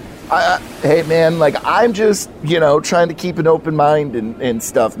 Hey, man, like, I'm just, trying to keep an open mind and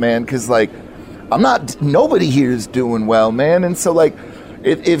stuff, man, because, like, nobody here is doing well, man, and so, like,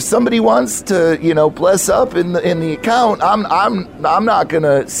 if somebody wants to, bless up in the account, I'm not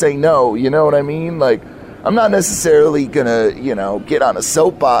gonna say no, you know what I mean? Like, I'm not necessarily gonna, get on a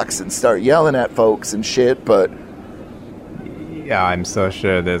soapbox and start yelling at folks and shit, but... Yeah, I'm so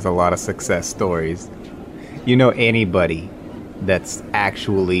sure there's a lot of success stories. You know anybody that's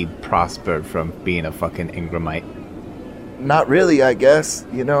actually prospered from being a fucking Engramite? Not really, I guess.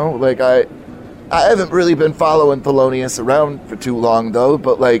 Like, I haven't really been following Thelonious around for too long, though,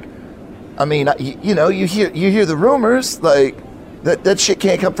 but, like, I mean, you hear the rumors, like, that shit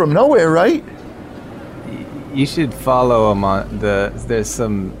can't come from nowhere, right? You should follow him on there's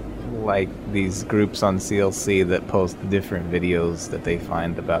some, like, these groups on CLC that post different videos that they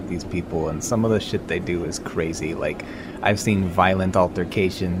find about these people, and some of the shit they do is crazy. Like, I've seen violent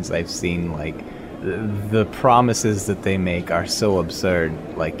altercations. I've seen, like, the promises that they make are so absurd.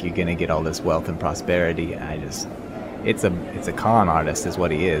 Like, you're gonna get all this wealth and prosperity. It's a con artist is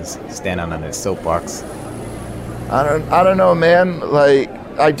what he is, standing on his soapbox. I don't know, man. Like,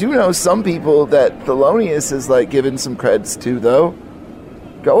 I do know some people that Thelonious is, like, giving some creds to, though.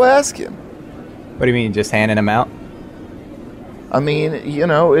 Go ask him. What do you mean, just handing him out? I mean, you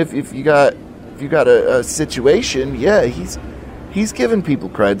know, if you got a situation, yeah, he's given people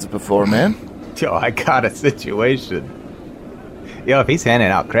creds before, man. Yo, I got a situation. Yo, if he's handing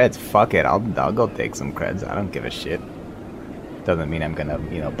out creds, fuck it. I'll go take some creds. I don't give a shit. Doesn't mean I'm gonna,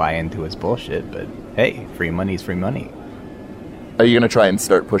 buy into his bullshit, but hey, free money's free money. Are you gonna try and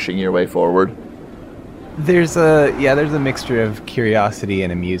start pushing your way forward? There's a mixture of curiosity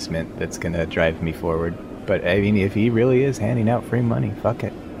and amusement that's gonna drive me forward. But I mean, if he really is handing out free money, fuck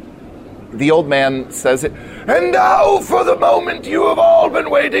it. The old man says it. And now for the moment you have all been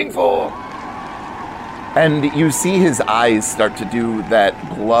waiting for. And you see his eyes start to do that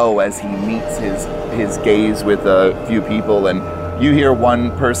glow as he meets his gaze with a few people, and you hear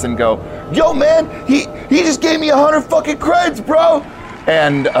one person go, "Yo, man, he just gave me 100 fucking creds, bro!"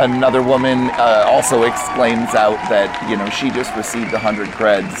 And another woman also exclaims out that, she just received 100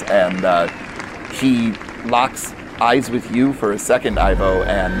 creds, and he locks eyes with you for a second, Ivo,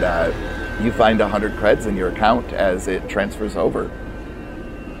 and you find 100 creds in your account as it transfers over.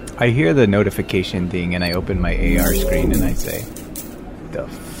 I hear the notification ding, and I open my AR screen and I say, "The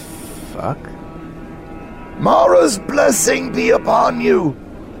fuck?" Mara's blessing be upon you.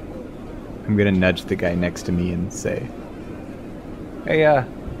 I'm gonna nudge the guy next to me and say, "Hey,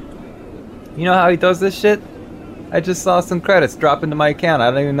 you know how he does this shit? I just saw some credits drop into my account.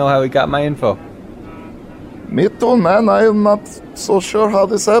 I don't even know how he got my info." Me too, man. I am not so sure how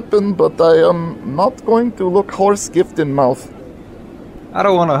this happened, but I am not going to look horse gift in mouth. I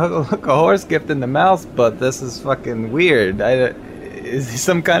don't want to hook a horse gift in the mouth, but this is fucking weird. Is he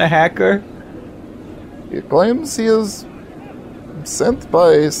some kind of hacker? He claims he is sent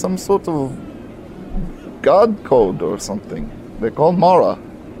by some sort of god code or something. They call Mara.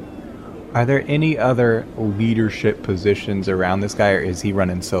 Are there any other leadership positions around this guy, or is he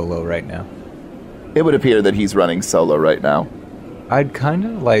running solo right now? It would appear that he's running solo right now. I'd kind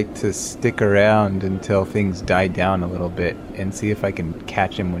of like to stick around until things die down a little bit and see if I can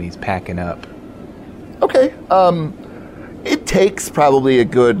catch him when he's packing up. Okay. It takes probably a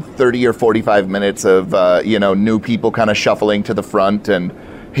good 30 or 45 minutes of, new people kind of shuffling to the front and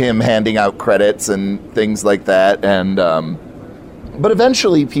him handing out credits and things like that. And, but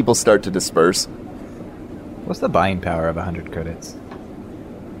eventually people start to disperse. What's the buying power of 100 credits?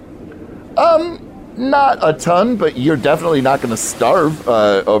 Not a ton, but you're definitely not going to starve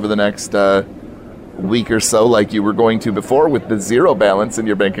over the next week or so like you were going to before with the zero balance in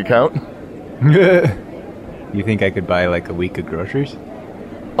your bank account. You think I could buy like a week of groceries?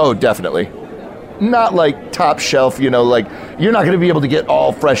 Oh, definitely. Not like top shelf, like you're not going to be able to get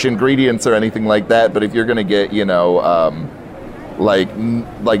all fresh ingredients or anything like that, but if you're going to get, like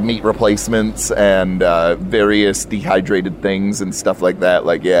meat replacements and various dehydrated things and stuff like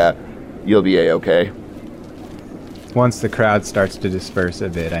that, you'll be A-okay. Once the crowd starts to disperse a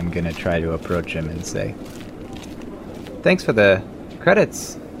bit, I'm gonna try to approach him and say, "Thanks for the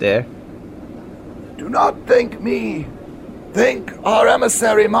credits there." Do not thank me. Thank our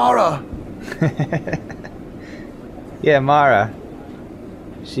emissary, Mara. Yeah, Mara.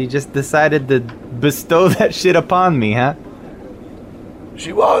 She just decided to bestow that shit upon me, huh?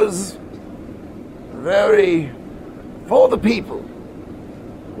 She was very for the people.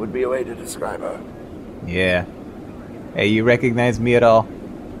 Would be a way to describe her. Yeah. Hey, you recognize me at all?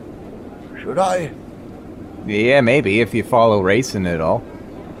 Should I? Yeah, maybe, if you follow racing at all.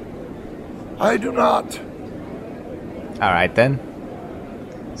 I do not. Alright then.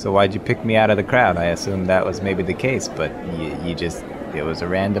 So why'd you pick me out of the crowd? I assumed that was maybe the case, but it was a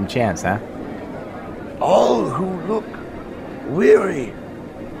random chance, huh? All who look weary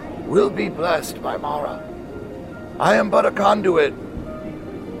will be blessed by Mara. I am but a conduit.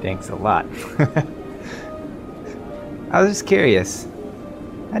 Thanks a lot. I was just curious.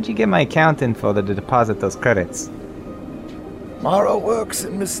 How'd you get my account info to deposit those credits? Mara works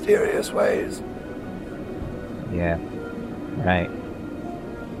in mysterious ways. Yeah, right.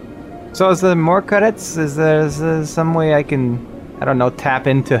 So is there more credits? Is there some way I can, tap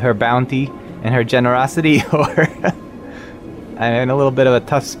into her bounty and her generosity? Or I'm in a little bit of a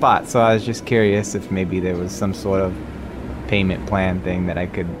tough spot, so I was just curious if maybe there was some sort of payment plan thing that I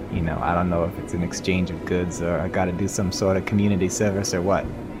could, I don't know if it's an exchange of goods or I gotta do some sort of community service or what.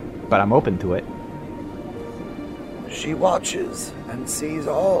 But I'm open to it. She watches and sees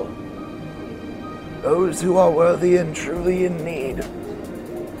all. Those who are worthy and truly in need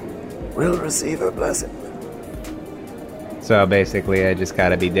will receive her blessing. So basically I just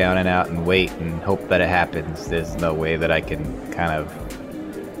gotta be down and out and wait and hope that it happens. There's no way that I can kind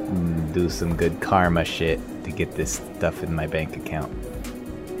of do some good karma shit to get this stuff in my bank account.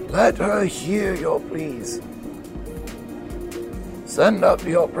 Let her hear your pleas. Send up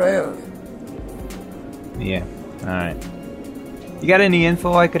your prayers. Yeah, alright. You got any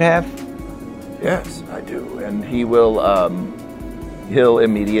info I could have? Yes, I do. And he will, he'll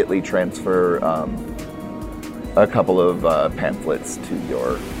immediately transfer, a couple of, pamphlets to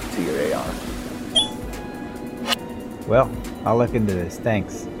your AR. Well, I'll look into this,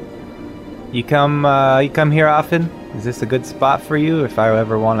 thanks. You come here often? Is this a good spot for you if I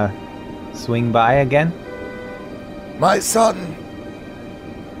ever want to swing by again? My son,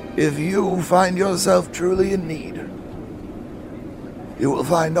 if you find yourself truly in need, you will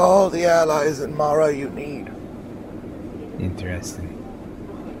find all the allies in Mara you need. Interesting.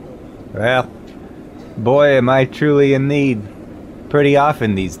 Well, boy, am I truly in need pretty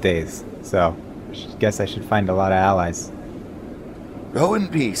often these days, so I guess I should find a lot of allies. Go in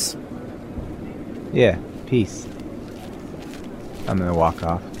peace. Yeah, peace. I'm gonna walk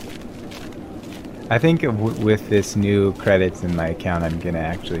off. I think with this new credits in my account, I'm gonna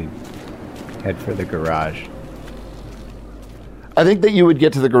actually head for the garage. I think that you would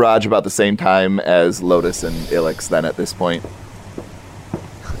get to the garage about the same time as Lotus and Ilix then at this point.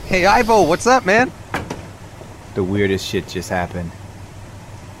 Hey, Ivo, what's up, man? The weirdest shit just happened.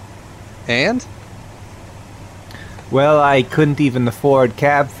 And? Well, I couldn't even afford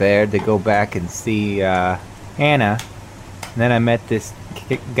cab fare to go back and see Hannah. And then I met this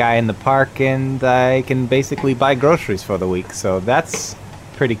guy in the park, and I can basically buy groceries for the week, so that's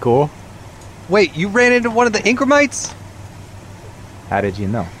pretty cool. Wait, you ran into one of the Ingramites? How did you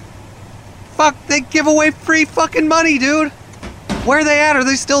know? Fuck, they give away free fucking money, dude! Where are they at? Are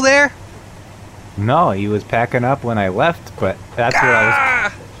they still there? No, he was packing up when I left, but that's where I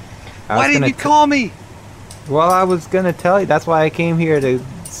was Why didn't you call me? Well, I was gonna tell you. That's why I came here to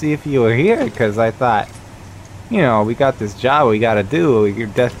see if you were here, because I thought, you know, we got this job we gotta do. You're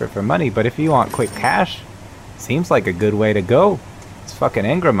desperate for money, but if you want quick cash, seems like a good way to go. It's fucking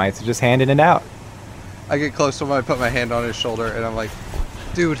Ingramites are just handing it out. I get close to him, I put my hand on his shoulder, and I'm like,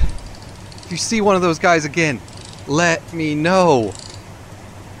 dude, if you see one of those guys again, let me know.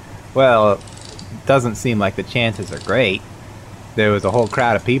 Well, it doesn't seem like the chances are great. There was a whole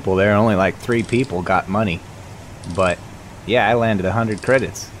crowd of people there, only like 3 people got money. But, yeah, I landed 100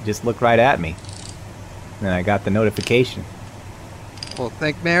 credits. Just looked right at me. And then I got the notification. Well,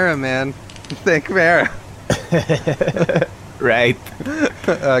 thank Mara, man. Thank Mara. Right.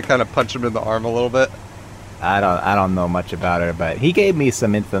 I kind of punch him in the arm a little bit. I don't know much about her, but he gave me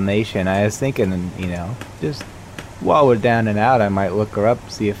some information. I was thinking, you know, just while we're down and out, I might look her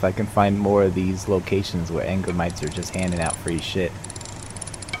up, see if I can find more of these locations where Ingramites are just handing out free shit.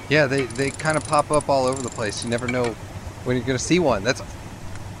 Yeah, they kind of pop up all over the place. You never know when you're gonna see one. It's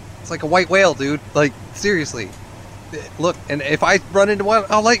like a white whale, dude. Like, seriously. Look, and if I run into one,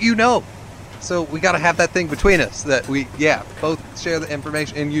 I'll let you know. So we gotta have that thing between us that we, both share the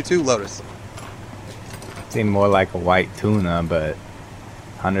information, and you too, Lotus. Seemed more like a white tuna, but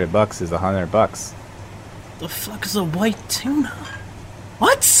 $100 is $100. The fuck is a white tuna?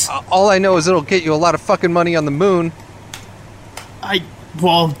 What? All I know is it'll get you a lot of fucking money on the moon.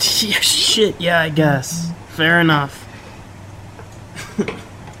 Well, yeah, shit, yeah, I guess. Fair enough.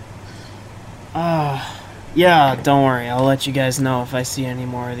 Yeah, don't worry. I'll let you guys know if I see any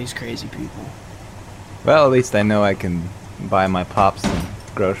more of these crazy people. Well, at least I know I can buy my pops some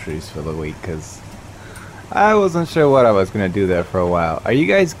groceries for the week, because I wasn't sure what I was going to do there for a while. Are you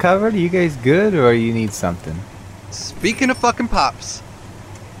guys covered? Are you guys good, or you need something? Speaking of fucking pops,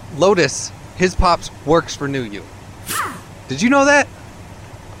 Lotus, his pops works for New You. Did you know that?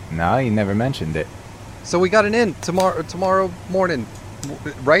 No, you never mentioned it. So we got an in tomorrow morning,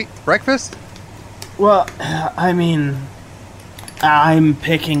 right? Breakfast? Well, I mean, I'm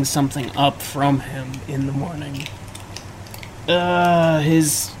picking something up from him in the morning. I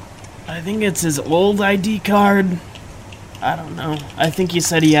think it's his old ID card. I don't know. I think he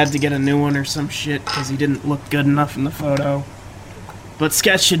said he had to get a new one or some shit because he didn't look good enough in the photo. But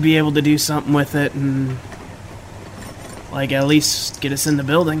Sketch should be able to do something with it and, like, at least get us in the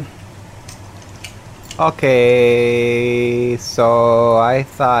building. Okay, so I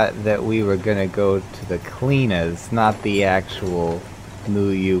thought that we were gonna go to the cleaners, not the actual New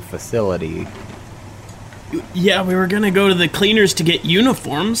You facility. Yeah, we were gonna go to the cleaners to get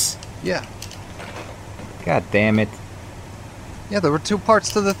uniforms. Yeah. God damn it. Yeah, there were 2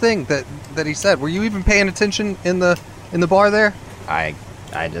 parts to the thing that he said. Were you even paying attention in the bar there? I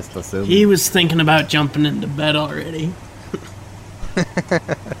just assumed. He was thinking about jumping into bed already.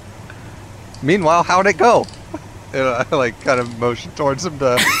 Meanwhile, how'd it go? And I kind of motioned towards him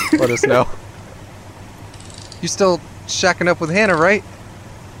to let us know. You still shacking up with Hannah, right?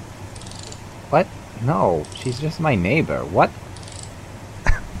 What? No, she's just my neighbor. What?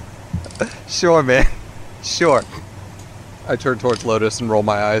 Sure, man. Sure. I turn towards Lotus and roll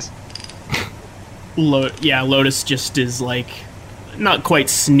my eyes. Lotus just is like, not quite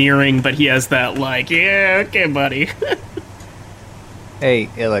sneering, but he has that like, yeah, okay, buddy. Hey,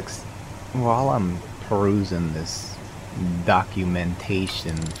 Ilix, while I'm perusing this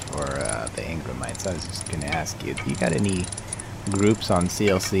documentation for the Ingramites, I was just going to ask you, do you got any groups on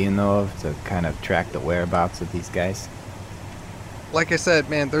CLC you know of to kind of track the whereabouts of these guys? Like I said,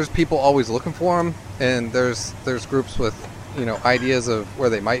 man, there's people always looking for them, and there's groups with, ideas of where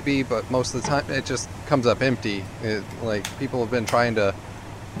they might be, but most of the time it just comes up empty. Like, people have been trying to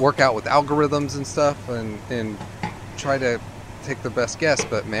work out with algorithms and stuff and try to take the best guess,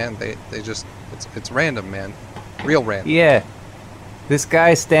 but man, they just, it's random, man. Real random. Yeah. This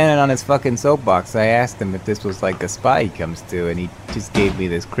guy standing on his fucking soapbox, I asked him if this was like a spy he comes to, and he just gave me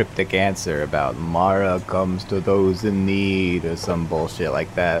this cryptic answer about Mara comes to those in need or some bullshit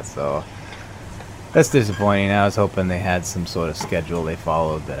like that, so that's disappointing. I was hoping they had some sort of schedule they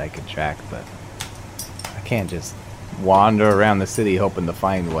followed that I could track, but I can't just wander around the city hoping to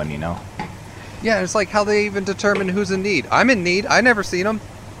find one, Yeah, it's like how they even determine who's in need. I'm in need. I never seen them.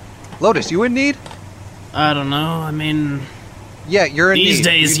 Lotus, you in need? I don't know. I mean, yeah, you're in need. These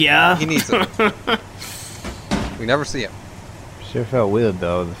days, yeah. He needs them. We never see him. Sure felt weird,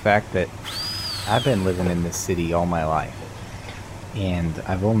 though, the fact that I've been living in this city all my life, and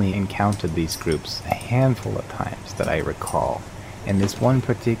I've only encountered these groups a handful of times that I recall. And this one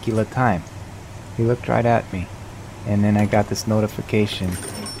particular time, he looked right at me, and then I got this notification.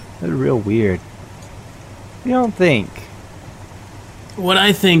 It was real weird. You don't think? What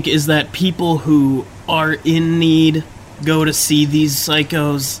I think is that people who are in need go to see these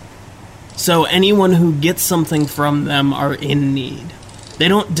psychos. So anyone who gets something from them are in need. They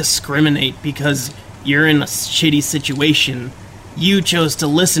don't discriminate because you're in a shitty situation. You chose to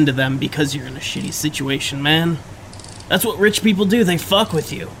listen to them because you're in a shitty situation, man. That's what rich people do. They fuck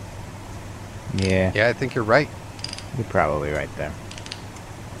with you. Yeah. Yeah, I think you're right. You're probably right there.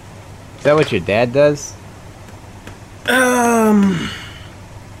 Is that what your dad does?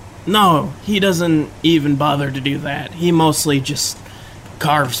 No, he doesn't even bother to do that. He mostly just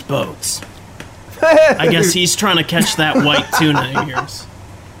carves boats. I guess he's trying to catch that white tuna of yours.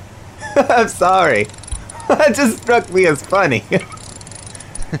 I'm sorry. That just struck me as funny.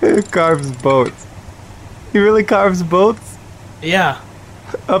 Carves boats. He really carves boats? Yeah.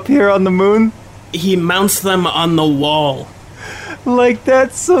 Up here on the moon? He mounts them on the wall. Like,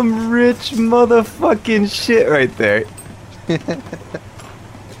 that's some rich motherfucking shit right there.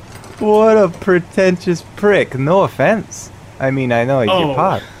 What a pretentious prick. No offense. I mean, I know he's your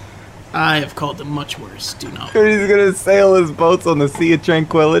pop. I have called him much worse. Do not. He's gonna sail his boats on the Sea of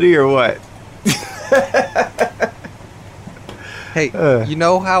Tranquility or what? Hey, you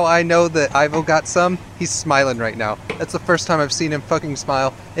know how I know that Ivo got some? He's smiling right now. That's the first time I've seen him fucking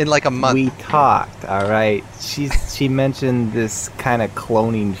smile in like a month. We talked, alright? She mentioned this kind of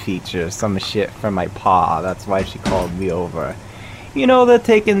cloning feature, some shit from my paw. That's why she called me over. You know, they're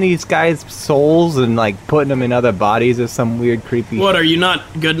taking these guys' souls and like putting them in other bodies or some weird creepy What, are you not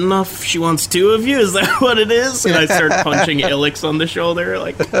good enough? She wants two of you? Is that what it is? And I start punching Ilix on the shoulder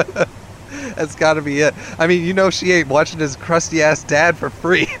like... That's gotta be it. I mean, you know she ain't watching his crusty ass dad for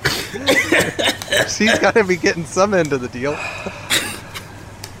free. She's gotta be getting some end of the deal.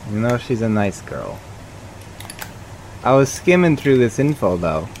 You know, she's a nice girl. I was skimming through this info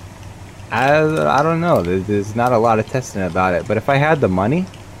though. I don't know, there's not a lot of testing about it, but if I had the money,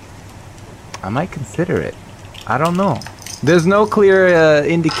 I might consider it. I don't know. There's no clear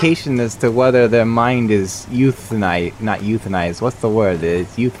indication as to whether their mind is not euthanized, what's the word?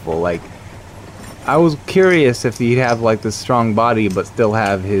 It's youthful, like, I was curious if he'd have like this strong body but still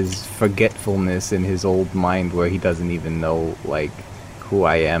have his forgetfulness in his old mind where he doesn't even know like who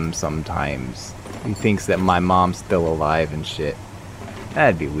I am sometimes. He thinks that my mom's still alive and shit.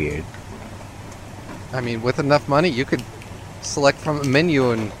 That'd be weird. I mean, with enough money, you could select from a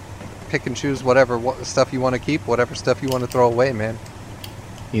menu and pick and choose whatever stuff you want to keep, whatever stuff you want to throw away, man.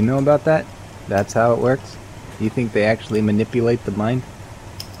 You know about that? That's how it works? You think they actually manipulate the mind?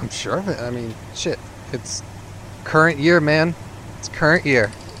 I'm sure of it. I mean, shit. It's current year, man. It's current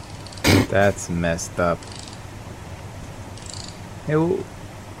year. That's messed up. Hey,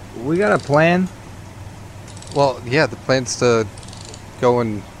 we got a plan? Well, yeah, the plan's to go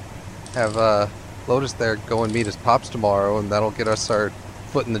and have Lotus there go and meet his pops tomorrow, and that'll get us our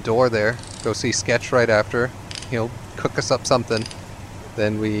foot in the door there. Go see Sketch right after. He'll cook us up something.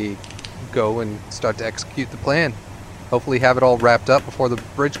 Then we go and start to execute the plan. Hopefully have it all wrapped up before the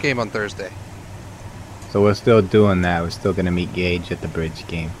bridge game on Thursday. So we're still doing that. We're still going to meet Gage at the bridge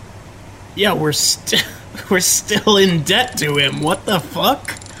game. Yeah, we're still in debt to him. What the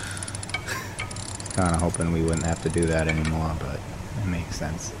fuck? Kind of hoping we wouldn't have to do that anymore, but it makes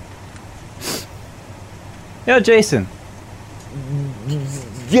sense. Yo, Jason.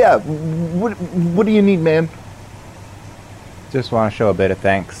 Yeah, what do you need, man? Just want to show a bit of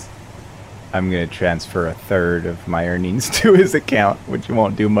thanks. I'm going to transfer a third of my earnings to his account, which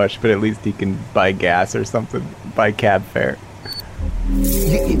won't do much, but at least he can buy gas or something, buy cab fare.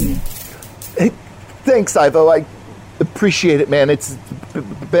 Hey, thanks, Ivo. I appreciate it, man. It's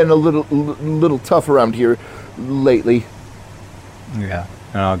been a little tough around here lately. Yeah,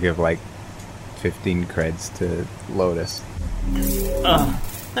 and I'll give like 15 creds to Lotus.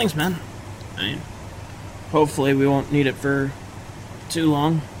 Thanks, man. I mean, hopefully we won't need it for too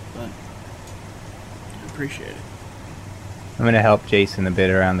long, but I appreciate it. I'm gonna help Jason a bit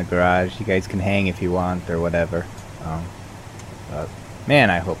around the garage. You guys can hang if you want or whatever. But man,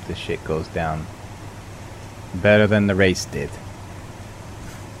 I hope this shit goes down better than the race did.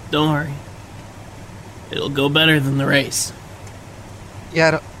 Don't worry. It'll go better than the race.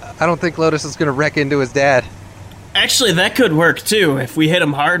 Yeah, I don't think Lotus is gonna wreck into his dad. Actually, that could work too if we hit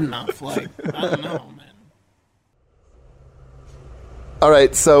him hard enough. Like, I don't know, man. All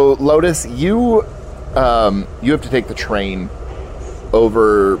right, so Lotus, you have to take the train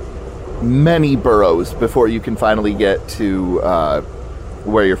over many boroughs before you can finally get to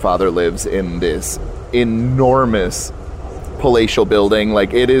where your father lives in this enormous palatial building.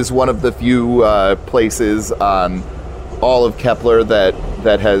 Like, it is one of the few places on all of Kepler that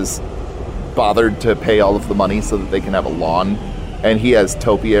has bothered to pay all of the money so that they can have a lawn. And he has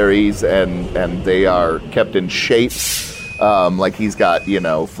topiaries, and they are kept in shapes. Like, he's got,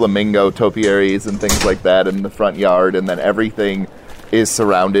 flamingo topiaries and things like that in the front yard, and then everything is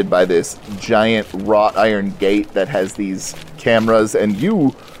surrounded by this giant wrought iron gate that has these cameras. And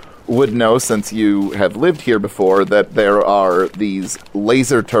you would know, since you have lived here before, that there are these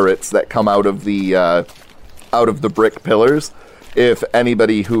laser turrets that come out of the brick pillars if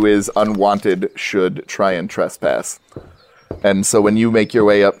anybody who is unwanted should try and trespass. And so when you make your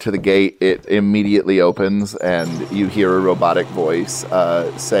way up to the gate, it immediately opens, and you hear a robotic voice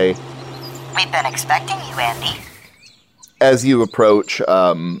say, We've been expecting you, Andy. As you approach,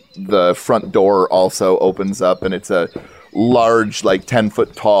 the front door also opens up, and it's a large,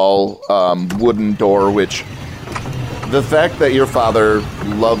 10-foot tall wooden door, which the fact that your father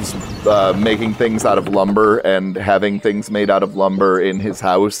loves making things out of lumber and having things made out of lumber in his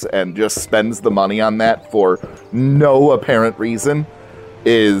house and just spends the money on that for no apparent reason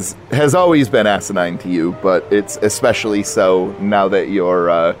has always been asinine to you, but it's especially so now that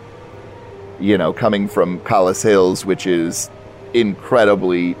you're coming from Collis Hills, which is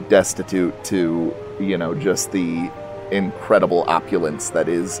incredibly destitute to, just the incredible opulence that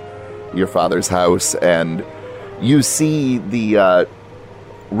is your father's house. And you see the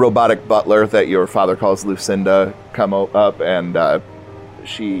robotic butler that your father calls Lucinda come up, and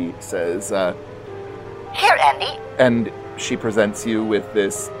she says, Here, Andy. And she presents you with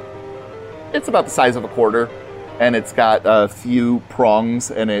this. It's about the size of a quarter, and it's got a few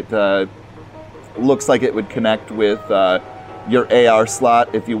prongs, and it looks like it would connect with your AR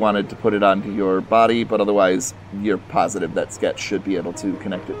slot if you wanted to put it onto your body, but otherwise you're positive that Sketch should be able to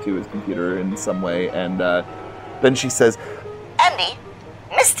connect it to his computer in some way. And then she says, Andy,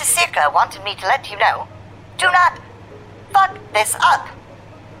 Mr. Circa wanted me to let you know. Do not fuck this up.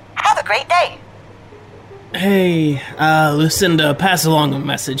 Have a great day. Hey, Lucinda, pass along a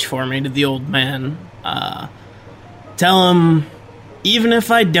message for me to the old man. Tell him, even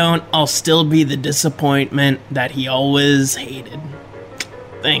if I don't, I'll still be the disappointment that he always hated.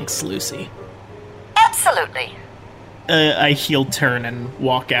 Thanks, Lucy. Absolutely. He'll turn and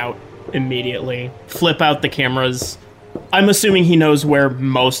walk out immediately. Flip out the cameras. I'm assuming he knows where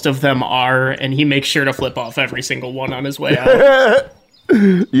most of them are, and he makes sure to flip off every single one on his way out.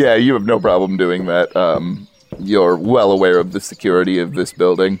 Yeah, you have no problem doing that. You're well aware of the security of this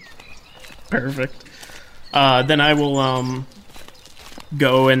building. Perfect. Then I will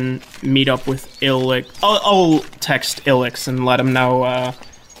go and meet up with Ilix. I'll text Ilix and let him know,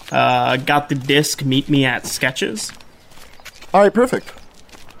 got the disc, meet me at Sketches. All right, perfect.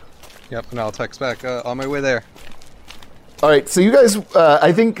 Yep, and I'll text back on my way there. All right, so you guys,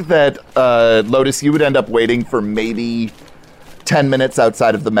 I think that, Lotus, you would end up waiting for maybe 10 minutes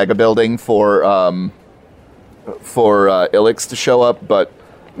outside of the mega building for Ilix to show up, but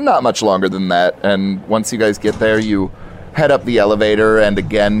not much longer than that. And once you guys get there, you head up the elevator and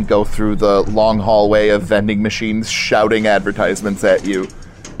again go through the long hallway of vending machines shouting advertisements at you.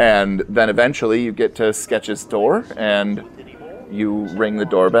 And then eventually you get to Sketch's door, and you ring the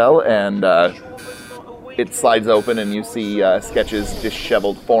doorbell, and it slides open, and you see Sketch's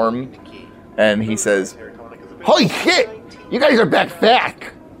disheveled form, and he says, "Holy shit! You guys are back fast!"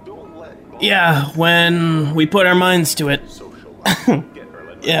 Yeah, when we put our minds to it.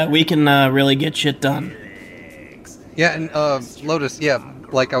 Yeah, we can really get shit done. Yeah, and Lotus, yeah,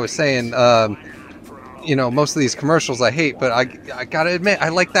 like I was saying, most of these commercials I hate, but I gotta admit, I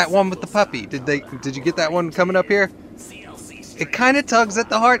like that one with the puppy. Did you get that one coming up here? It kind of tugs at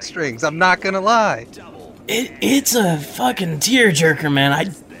the heartstrings, I'm not gonna lie. It's a fucking tearjerker, man. I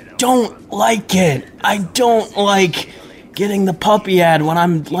don't like it. I don't like getting the puppy ad when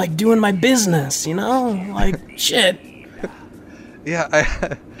I'm, like, doing my business, Like, shit. Yeah,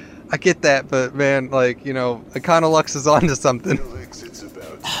 I get that, but man, Econolux is onto something.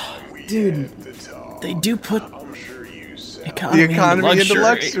 Dude, they do put the economy into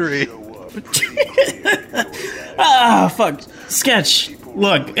luxury. Fuck. Sketch,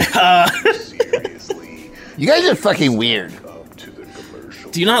 look, You guys are fucking weird.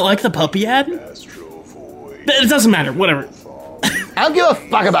 Do you not like the puppy ad? It doesn't matter, whatever. I don't give a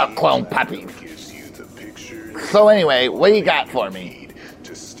fuck about clone puppies. So anyway, what do you got for me?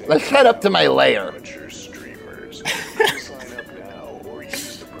 Let's head up to my lair.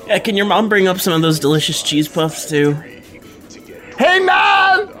 Yeah, can your mom bring up some of those delicious cheese puffs, too? Hey,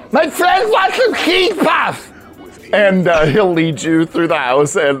 Mom! My friends want some cheese puffs! And he'll lead you through the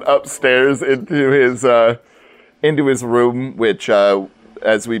house and upstairs into his room, which,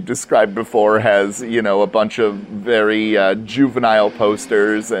 as we've described before, has, a bunch of very juvenile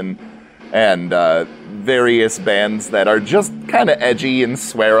posters and various bands that are just kind of edgy and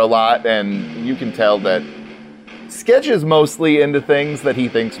swear a lot, and you can tell that Sketch is mostly into things that he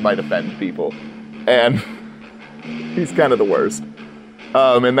thinks might offend people, and he's kind of the worst.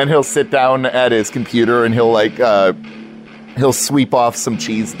 And then he'll sit down at his computer and he'll sweep off some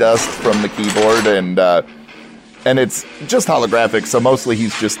cheese dust from the keyboard, and it's just holographic, so mostly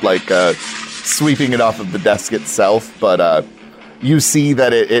he's just sweeping it off of the desk itself, but you see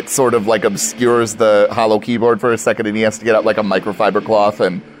that it sort of obscures the hollow keyboard for a second, and he has to get out a microfiber cloth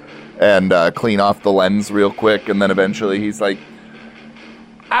and clean off the lens real quick, and then eventually he's like,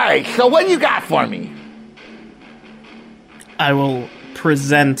 "Alright, so what you got for me?" I will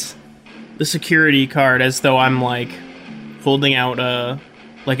present the security card as though I'm holding out a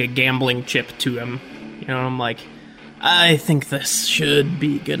gambling chip to him. I'm like, I think this should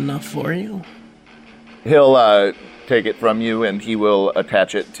be good enough for you. He'll take it from you, and he will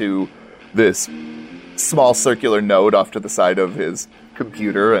attach it to this small circular node off to the side of his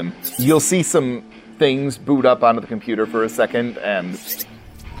computer, and you'll see some things boot up onto the computer for a second, and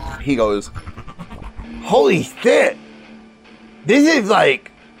he goes, "Holy shit! This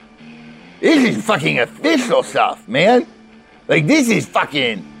is fucking official stuff, man! This is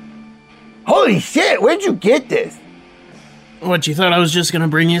fucking... Holy shit, where'd you get this?" What, you thought I was just gonna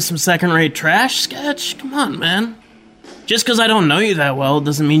bring you some second-rate trash, Sketch? Come on, man. Just because I don't know you that well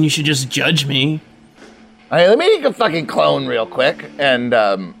doesn't mean you should just judge me. Alright, let me make a fucking clone real quick, and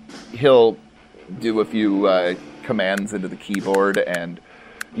he'll do a few commands into the keyboard, and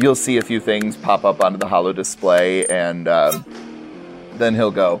you'll see a few things pop up onto the holo display, and then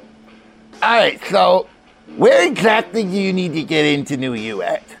he'll go, "Alright, so where exactly do you need to get into New U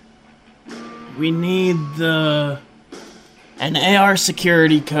at?" We need an AR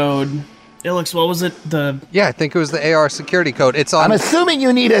security code. Ilix, what was it? Yeah, I think it was the AR security code. It's on. I'm assuming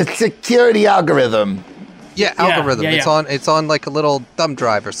you need a security algorithm. Yeah, algorithm. Yeah. It's on a little thumb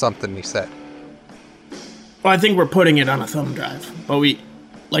drive or something, he said. Well, I think we're putting it on a thumb drive. But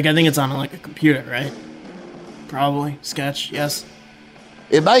I think it's on a computer, right? Probably. Sketch, yes.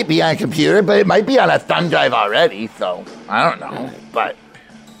 It might be on a computer, but it might be on a thumb drive already, so I don't know. But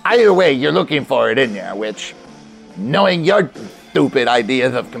either way, you're looking for it in there, which, knowing your stupid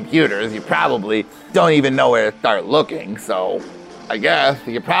ideas of computers, you probably don't even know where to start looking, so I guess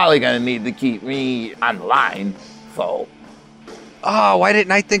you're probably going to need to keep me on the line, so... Oh, why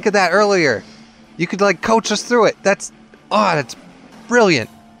didn't I think of that earlier? You could, coach us through it. That's brilliant.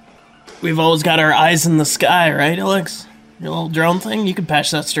 We've always got our eyes in the sky, right, Ilix? Your little drone thing? You can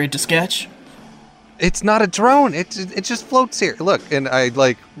patch that straight to Sketch. It's not a drone. It just floats here. Look, and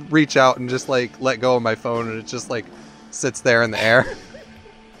I reach out and just let go of my phone, and it just sits there in the air.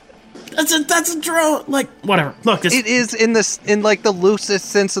 That's a drone. Whatever. Look, it is in the loosest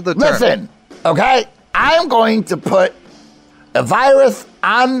sense of the term. Listen, okay? I'm going to put a virus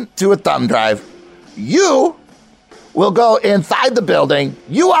onto a thumb drive. You will go inside the building.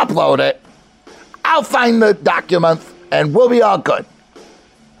 You upload it. I'll find the documents, and we'll be all good.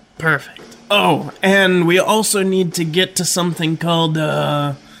 Perfect. Oh, and we also need to get to something called,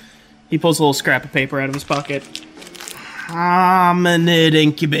 he pulls a little scrap of paper out of his pocket. Hominid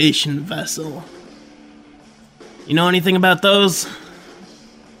incubation vessel. You know anything about those?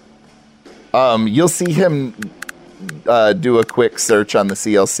 You'll see him do a quick search on the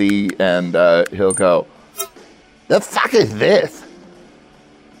CLC, and he'll go, "The fuck is this?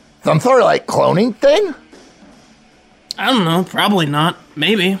 Some sort of like cloning thing?" I don't know. Probably not.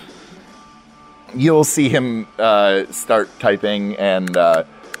 Maybe. You'll see him start typing, and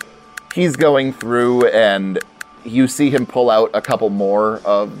he's going through, and you see him pull out a couple more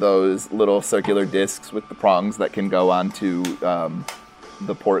of those little circular discs with the prongs that can go onto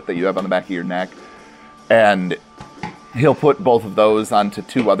the port that you have on the back of your neck. And he'll put both of those onto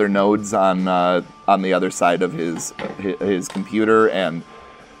two other nodes on the other side of his computer, and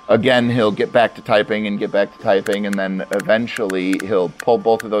again, he'll get back to typing and get back to typing, and then eventually he'll pull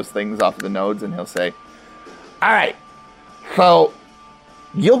both of those things off of the nodes, and he'll say, "All right, so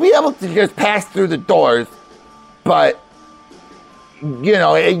you'll be able to just pass through the doors, but, you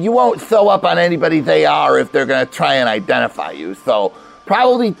know, you won't throw up on anybody they are if they're going to try and identify you, so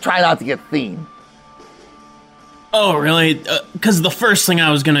probably try not to get seen." Oh, really? Because the first thing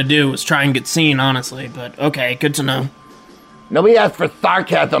I was gonna do was try and get seen, honestly, but okay, good to know. Nobody asked for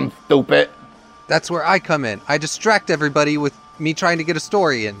sarcasm, stupid. That's where I come in. I distract everybody with me trying to get a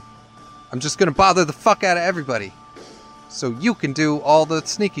story in. I'm just gonna bother the fuck out of everybody. So you can do all the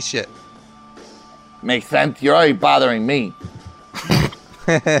sneaky shit. Makes sense. You're already bothering me.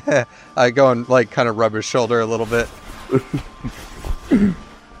 I go and, like, kind of rub his shoulder a little bit.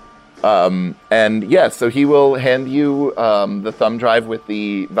 And yeah, so he will hand you the thumb drive with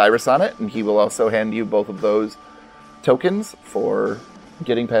the virus on it, and he will also hand you both of those tokens for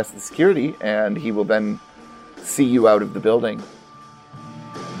getting past the security, and he will then see you out of the building.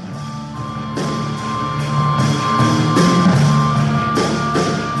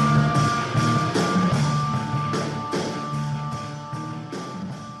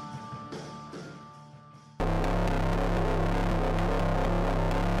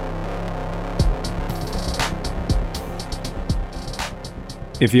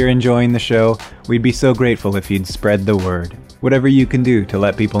 If you're enjoying the show, we'd be so grateful if you'd spread the word. Whatever you can do to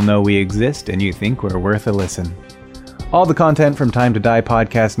let people know we exist and you think we're worth a listen. All the content from Time to Die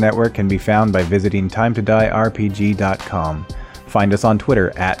Podcast Network can be found by visiting timetodiерpg.com. Find us on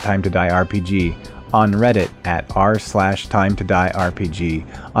Twitter at timetodiерpg, on Reddit at r/timetodiерpg,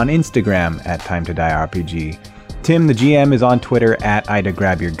 on Instagram at timetodiерpg. Tim, the GM, is on Twitter at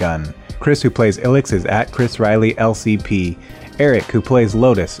IdaGrabYourGun. Chris, who plays Ilix, is at Chris Riley LCP. Eric, who plays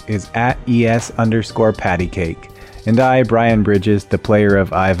Lotus, is at ES_pattycake. And I, Brian Bridges, the player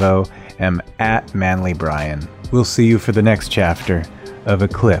of Ivo, am at Manly Brian. We'll see you for the next chapter of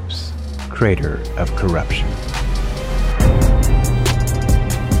Eclipse, Crater of Corruption.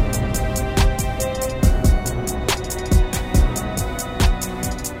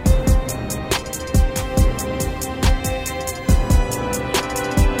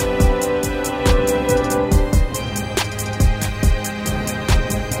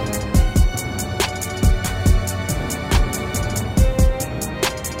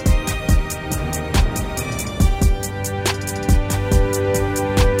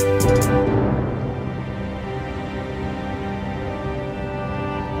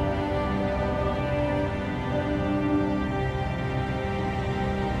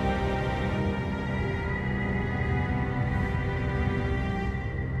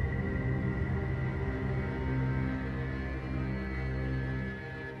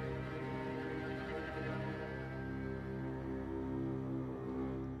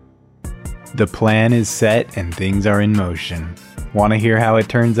 The plan is set and things are in motion. Want to hear how it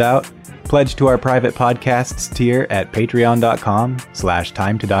turns out? Pledge to our private podcasts tier at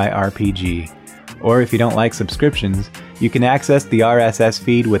patreon.com/timetodiерpg. Or if you don't like subscriptions, you can access the RSS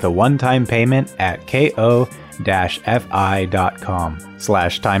feed with a one-time payment at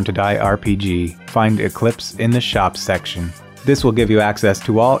ko-fi.com/timetodiерpg. Find Eclipse in the shop section. This will give you access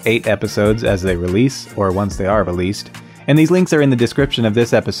to all 8 episodes as they release, or once they are released. And these links are in the description of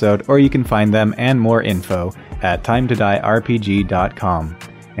this episode, or you can find them and more info at timetodiерpg.com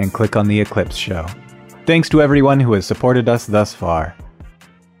and click on the Eclipse show. Thanks to everyone who has supported us thus far.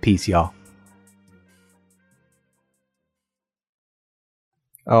 Peace, y'all.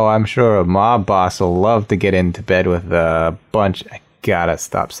 Oh, I'm sure a mob boss will love to get into bed with a bunch. I gotta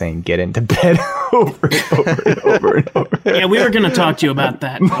stop saying get into bed over and over and over and over. Yeah, we were gonna talk to you about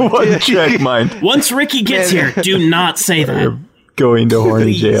that. One check mind. Once Ricky gets here, do not say that. We're going to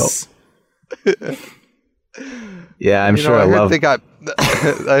horny jail. Yeah, I'm sure I I heard love. they got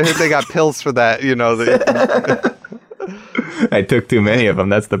I heard they got pills for that. You know. I took too many of them.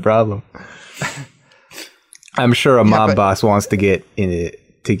 That's the problem. I'm sure a mob boss wants to get in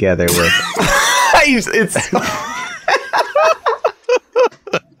it together with. It's.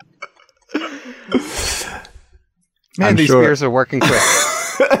 Man, these beers are working quick.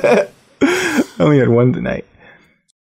 I only had one tonight.